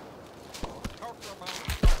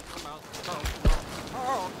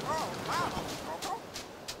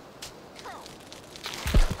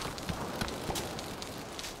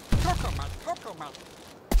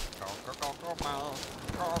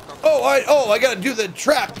 Oh, I gotta do the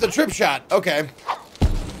trip shot. Okay.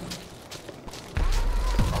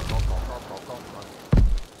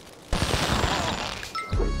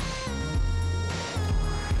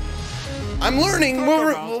 I'm learning.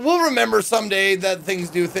 We'll remember someday that things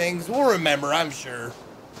do things. We'll remember, I'm sure.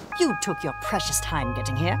 You took your precious time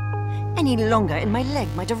getting here. Any longer and my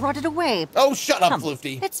leg might have rotted away. Oh, shut up, Come,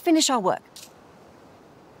 Floofty. Let's finish our work.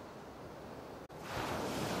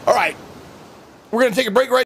 All right. We're going to take a break right